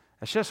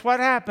 That's just what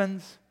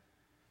happens.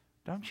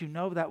 Don't you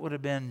know that would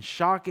have been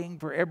shocking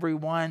for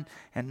everyone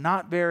and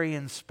not very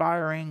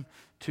inspiring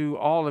to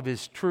all of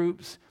his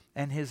troops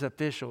and his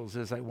officials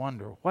as they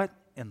wonder, what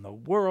in the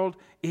world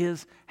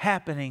is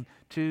happening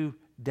to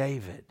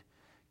David?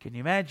 Can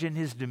you imagine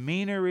his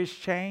demeanor is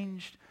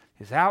changed?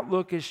 His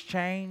outlook is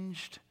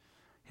changed.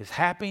 His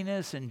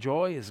happiness and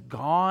joy is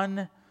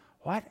gone.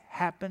 What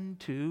happened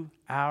to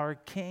our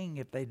king,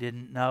 if they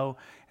didn't know?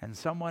 And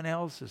someone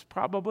else is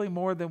probably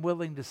more than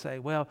willing to say,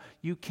 well,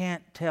 you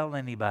can't tell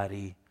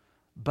anybody.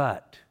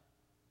 But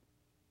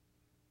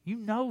you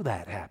know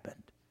that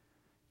happened.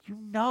 You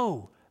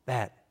know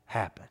that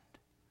happened.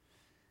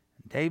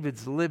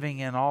 David's living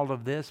in all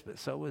of this, but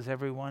so is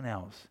everyone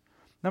else.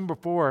 Number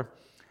 4,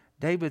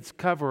 David's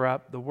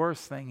cover-up, the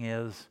worst thing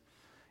is,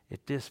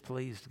 it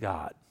displeased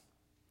God.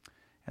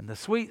 And the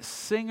sweet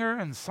singer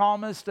and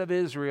psalmist of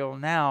Israel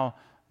now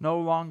no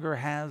longer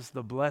has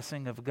the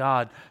blessing of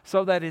God.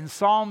 So that in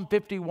Psalm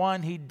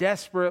 51, he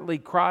desperately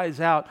cries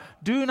out,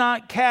 "Do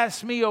not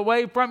cast me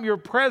away from your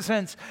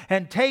presence,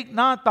 and take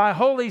not thy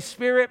Holy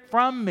Spirit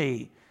from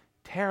me."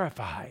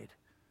 Terrified.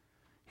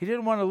 He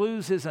didn't want to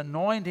lose his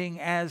anointing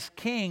as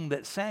king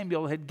that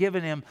Samuel had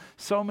given him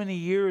so many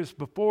years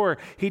before.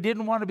 He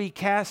didn't want to be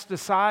cast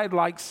aside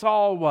like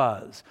Saul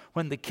was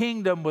when the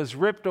kingdom was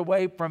ripped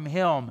away from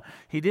him.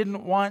 He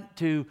didn't want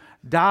to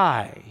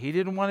die. He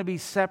didn't want to be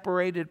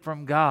separated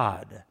from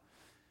God.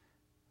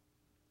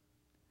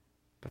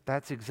 But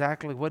that's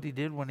exactly what he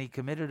did when he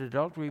committed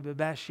adultery with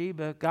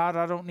Bathsheba. God,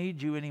 I don't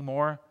need you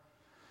anymore.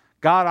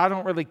 God, I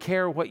don't really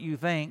care what you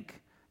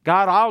think.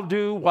 God, I'll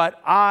do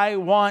what I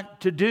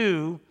want to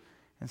do.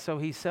 And so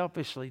he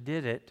selfishly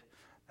did it.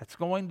 That's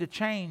going to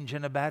change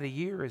in about a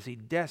year as he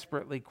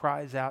desperately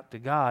cries out to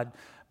God,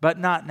 but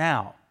not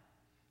now.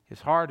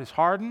 His heart is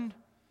hardened.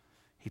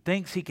 He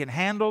thinks he can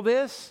handle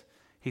this.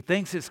 He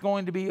thinks it's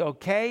going to be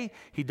okay.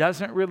 He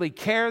doesn't really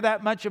care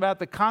that much about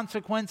the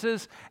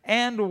consequences.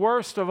 And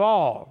worst of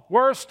all,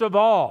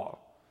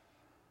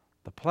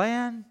 the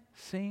plan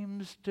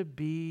seems to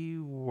be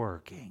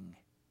working.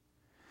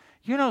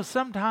 You know,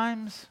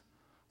 sometimes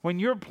when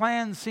your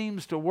plan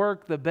seems to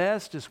work the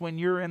best is when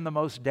you're in the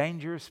most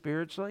danger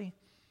spiritually.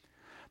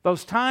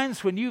 Those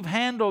times when you've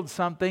handled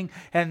something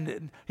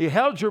and you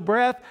held your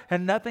breath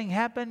and nothing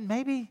happened,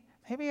 maybe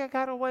I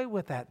got away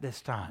with that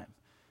this time.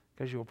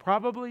 Because you'll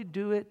probably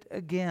do it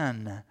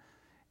again.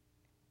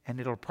 And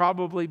it'll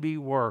probably be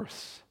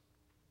worse.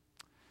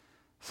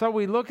 So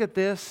we look at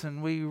this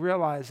and we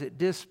realize it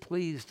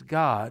displeased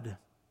God.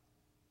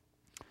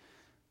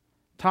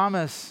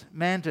 Thomas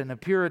Manton, a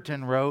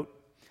Puritan, wrote,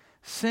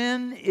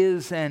 "Sin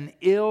is an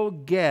ill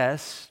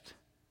guest."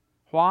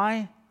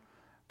 Why?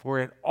 For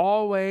it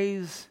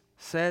always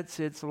sets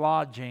its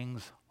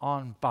lodgings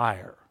on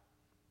fire.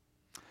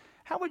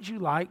 How would you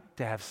like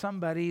to have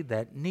somebody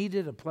that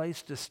needed a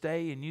place to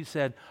stay and you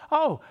said,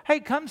 "Oh,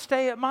 hey, come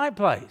stay at my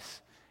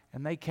place"?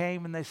 And they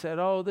came and they said,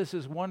 "Oh, this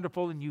is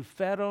wonderful." And you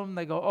fed them.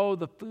 They go, "Oh,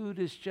 the food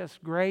is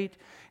just great."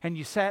 And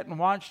you sat and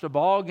watched a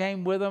ball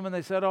game with them. And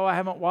they said, "Oh, I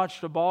haven't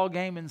watched a ball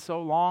game in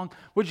so long.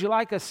 Would you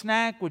like a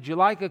snack? Would you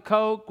like a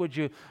Coke? Would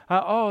you?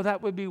 Oh,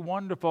 that would be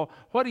wonderful.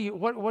 What do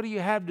you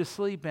have to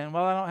sleep in?"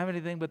 "Well, I don't have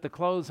anything but the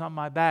clothes on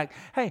my back."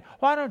 "Hey,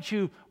 why don't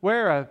you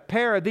wear a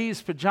pair of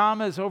these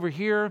pajamas over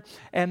here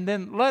and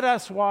then let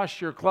us wash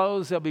your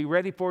clothes. They'll be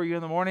ready for you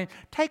in the morning.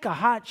 Take a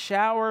hot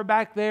shower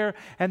back there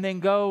and then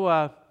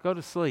go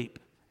to sleep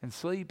and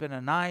sleep in a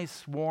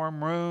nice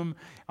warm room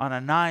on a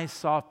nice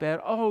soft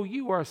bed. Oh,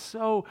 you are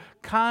so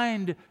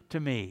kind to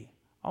me."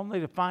 Only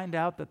to find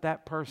out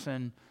that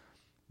person,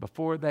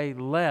 before they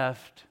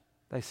left,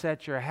 they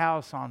set your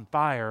house on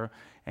fire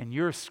and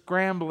you're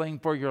scrambling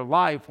for your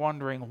life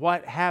wondering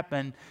what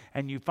happened,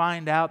 and you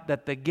find out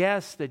that the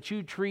guest that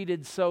you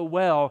treated so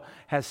well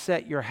has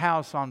set your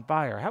house on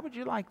fire. How would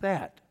you like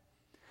that?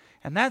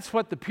 And that's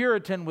what the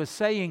Puritan was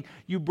saying.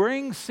 You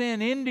bring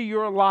sin into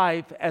your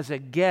life as a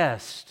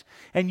guest,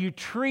 and you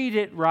treat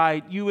it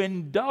right, you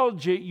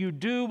indulge it, you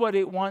do what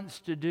it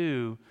wants to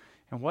do.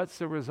 And what's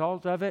the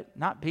result of it?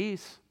 Not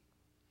peace,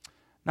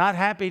 not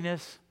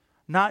happiness,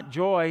 not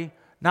joy,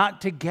 not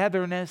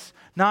togetherness,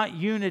 not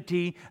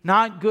unity,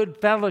 not good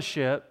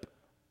fellowship.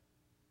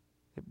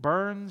 It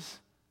burns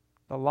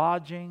the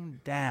lodging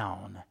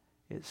down.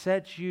 It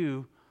sets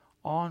you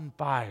on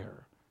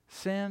fire.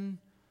 Sin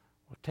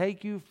will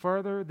take you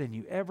further than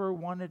you ever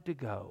wanted to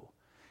go.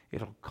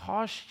 It'll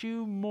cost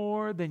you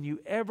more than you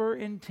ever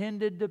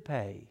intended to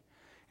pay.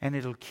 And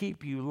it'll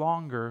keep you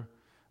longer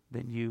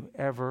than you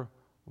ever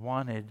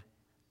wanted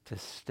to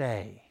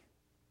stay.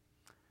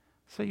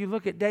 So you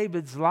look at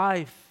David's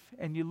life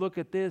and you look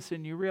at this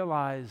and you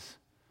realize,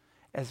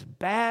 as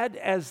bad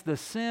as the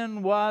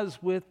sin was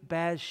with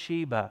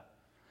Bathsheba,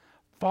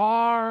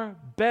 far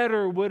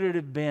better would it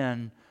have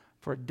been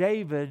for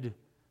David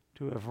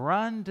to have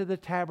run to the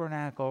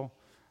tabernacle,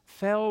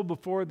 fell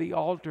before the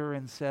altar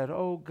and said,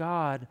 "Oh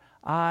God,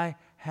 I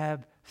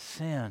have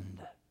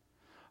sinned."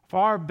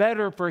 Far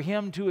better for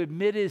him to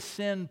admit his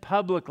sin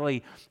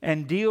publicly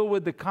and deal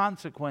with the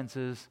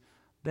consequences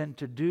than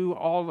to do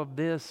all of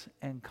this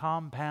and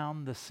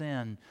compound the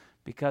sin,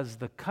 because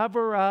the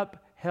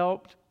cover-up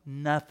helped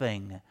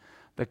nothing.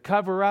 The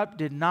cover-up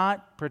did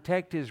not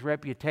protect his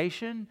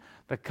reputation.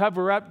 The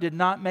cover-up did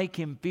not make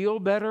him feel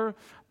better.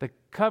 The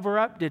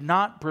cover-up did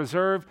not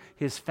preserve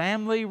his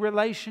family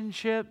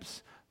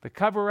relationships. The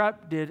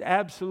cover-up did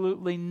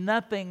absolutely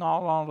nothing,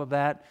 all of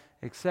that,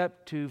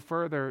 except to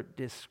further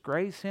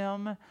disgrace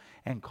him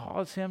and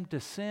cause him to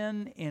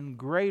sin in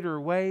greater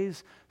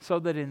ways, so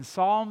that in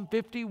Psalm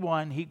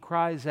 51 he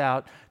cries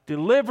out,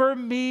 "Deliver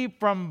me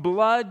from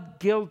blood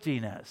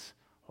guiltiness."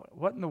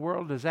 What in the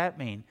world does that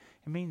mean?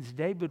 It means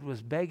David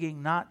was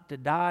begging not to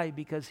die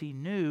because he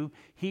knew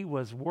he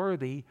was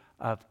worthy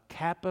of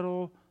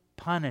capital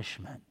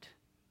punishment.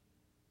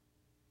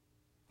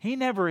 He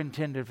never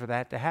intended for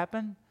that to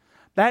happen.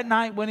 That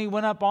night when he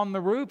went up on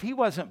the roof, he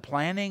wasn't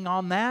planning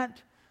on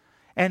that.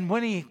 And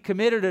when he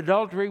committed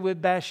adultery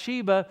with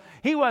Bathsheba,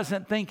 he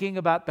wasn't thinking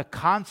about the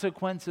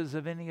consequences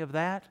of any of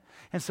that.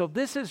 And so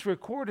this is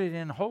recorded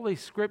in Holy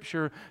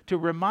Scripture to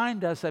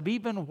remind us of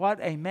even what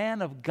a man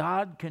of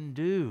God can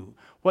do,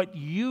 what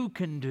you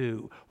can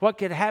do, what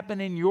could happen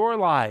in your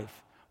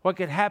life, what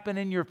could happen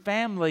in your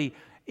family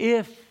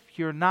if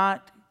you're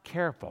not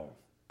careful.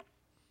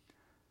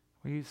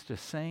 We used to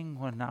sing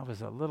when I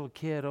was a little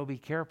kid, "Oh, be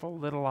careful,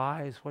 little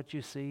eyes, what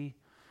you see.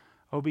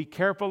 Oh, be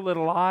careful,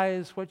 little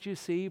eyes, what you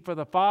see, for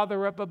the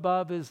Father up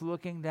above is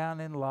looking down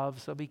in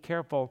love. So be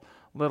careful,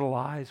 little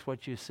eyes,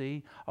 what you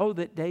see. Oh,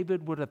 that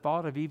David would have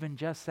thought of even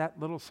just that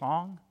little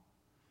song.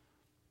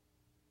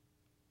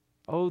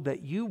 Oh,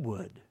 that you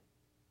would.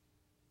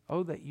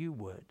 Oh, that you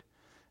would.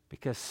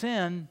 Because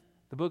sin,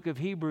 the book of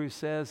Hebrews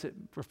says, it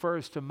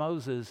refers to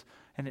Moses,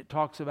 and it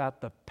talks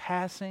about the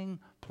passing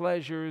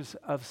pleasures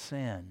of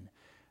sin.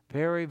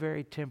 Very,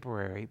 very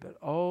temporary, but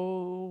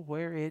oh,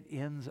 where it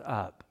ends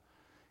up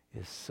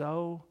is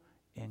so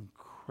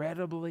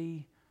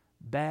incredibly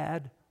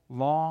bad,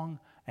 long,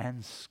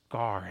 and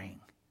scarring.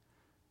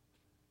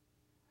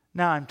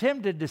 Now, I'm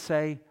tempted to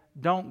say,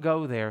 don't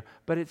go there,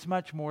 but it's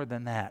much more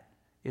than that.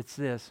 It's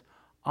this: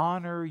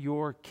 honor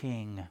your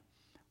king,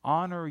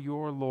 honor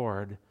your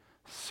Lord,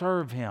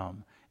 serve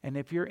him, and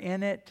if you're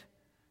in it,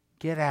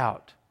 get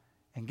out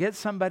and get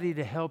somebody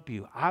to help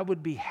you. I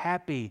would be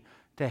happy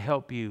to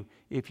help you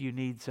if you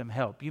need some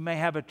help. You may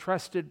have a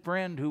trusted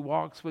friend who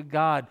walks with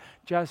God.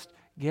 Just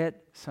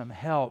get some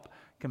help.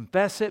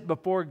 Confess it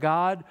before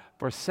God,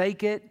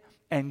 forsake it,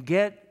 and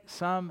get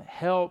some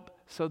help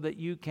so that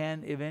you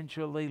can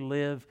eventually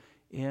live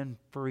in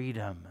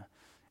freedom.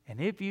 And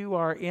if you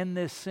are in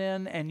this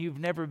sin and you've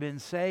never been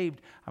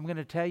saved, I'm going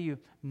to tell you,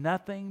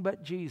 nothing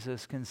but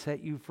Jesus can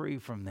set you free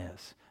from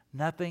this.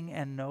 Nothing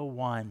and no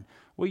one.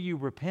 Will you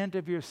repent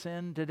of your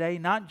sin today?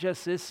 Not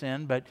just this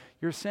sin, but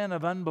your sin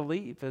of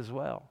unbelief as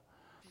well.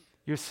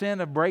 Your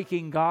sin of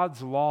breaking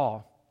God's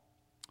law.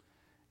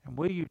 And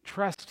will you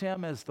trust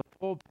him as the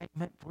full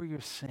payment for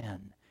your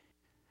sin?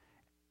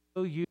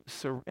 Will you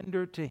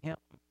surrender to him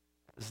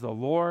as the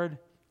Lord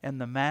and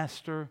the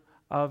master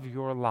of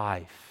your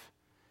life?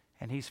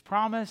 And he's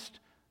promised,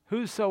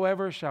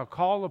 whosoever shall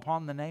call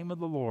upon the name of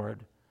the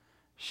Lord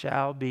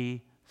shall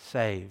be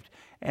saved.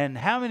 And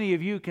how many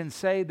of you can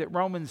say that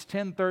Romans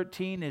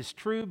 10:13 is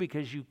true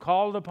because you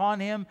called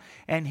upon him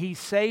and he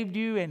saved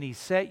you and he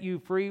set you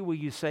free? Will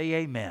you say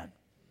amen?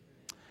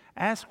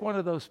 Ask one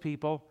of those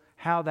people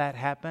how that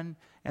happened,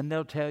 and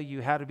they'll tell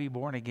you how to be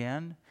born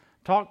again.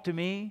 Talk to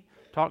me.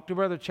 Talk to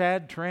Brother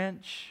Chad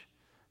Trench.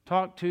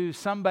 Talk to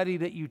somebody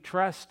that you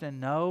trust and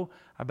know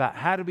about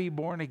how to be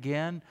born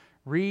again.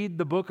 Read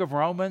the book of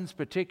Romans,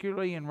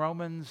 particularly in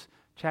Romans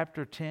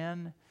chapter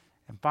 10,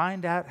 and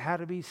find out how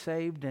to be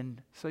saved,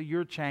 and so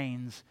your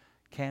chains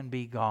can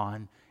be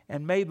gone.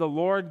 And may the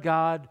Lord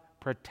God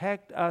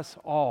protect us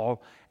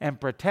all and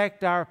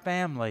protect our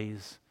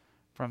families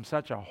from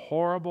such a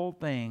horrible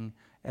thing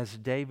as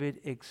David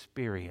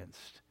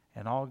experienced.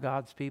 And all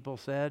God's people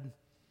said,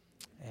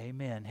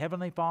 amen.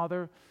 Heavenly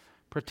Father,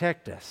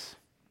 protect us.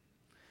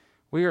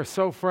 We are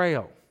so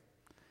frail.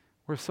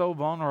 We're so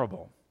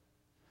vulnerable.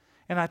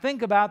 And I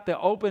think about the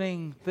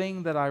opening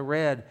thing that I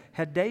read.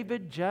 Had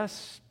David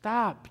just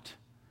stopped,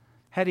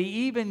 had he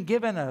even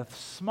given a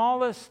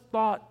smallest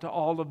thought to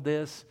all of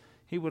this,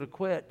 he would have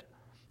quit.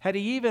 Had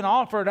he even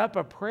offered up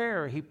a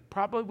prayer, he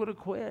probably would have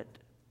quit.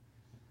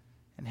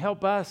 And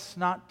help us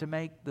not to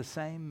make the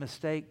same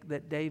mistake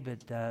that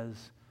David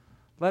does.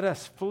 Let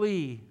us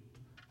flee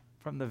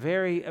from the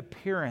very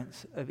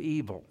appearance of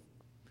evil.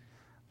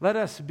 Let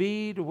us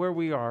be to where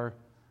we are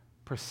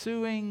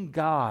pursuing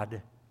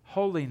God,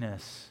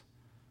 holiness,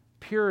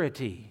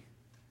 purity,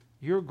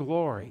 your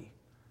glory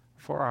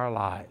for our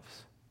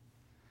lives.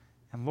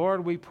 And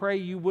Lord, we pray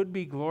you would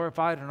be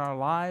glorified in our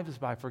lives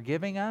by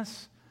forgiving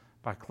us,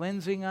 by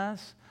cleansing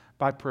us,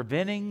 by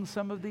preventing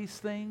some of these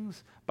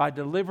things, by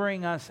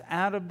delivering us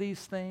out of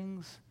these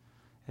things.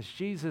 As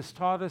Jesus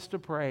taught us to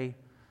pray,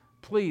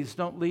 please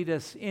don't lead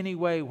us any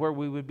way where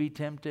we would be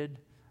tempted,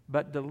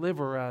 but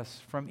deliver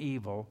us from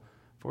evil.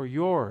 For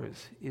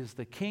yours is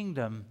the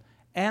kingdom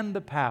and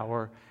the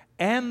power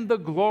and the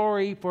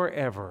glory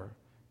forever.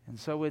 And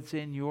so it's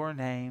in your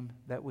name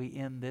that we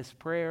end this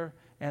prayer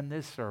and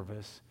this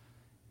service.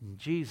 In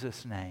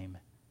Jesus' name,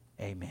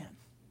 amen.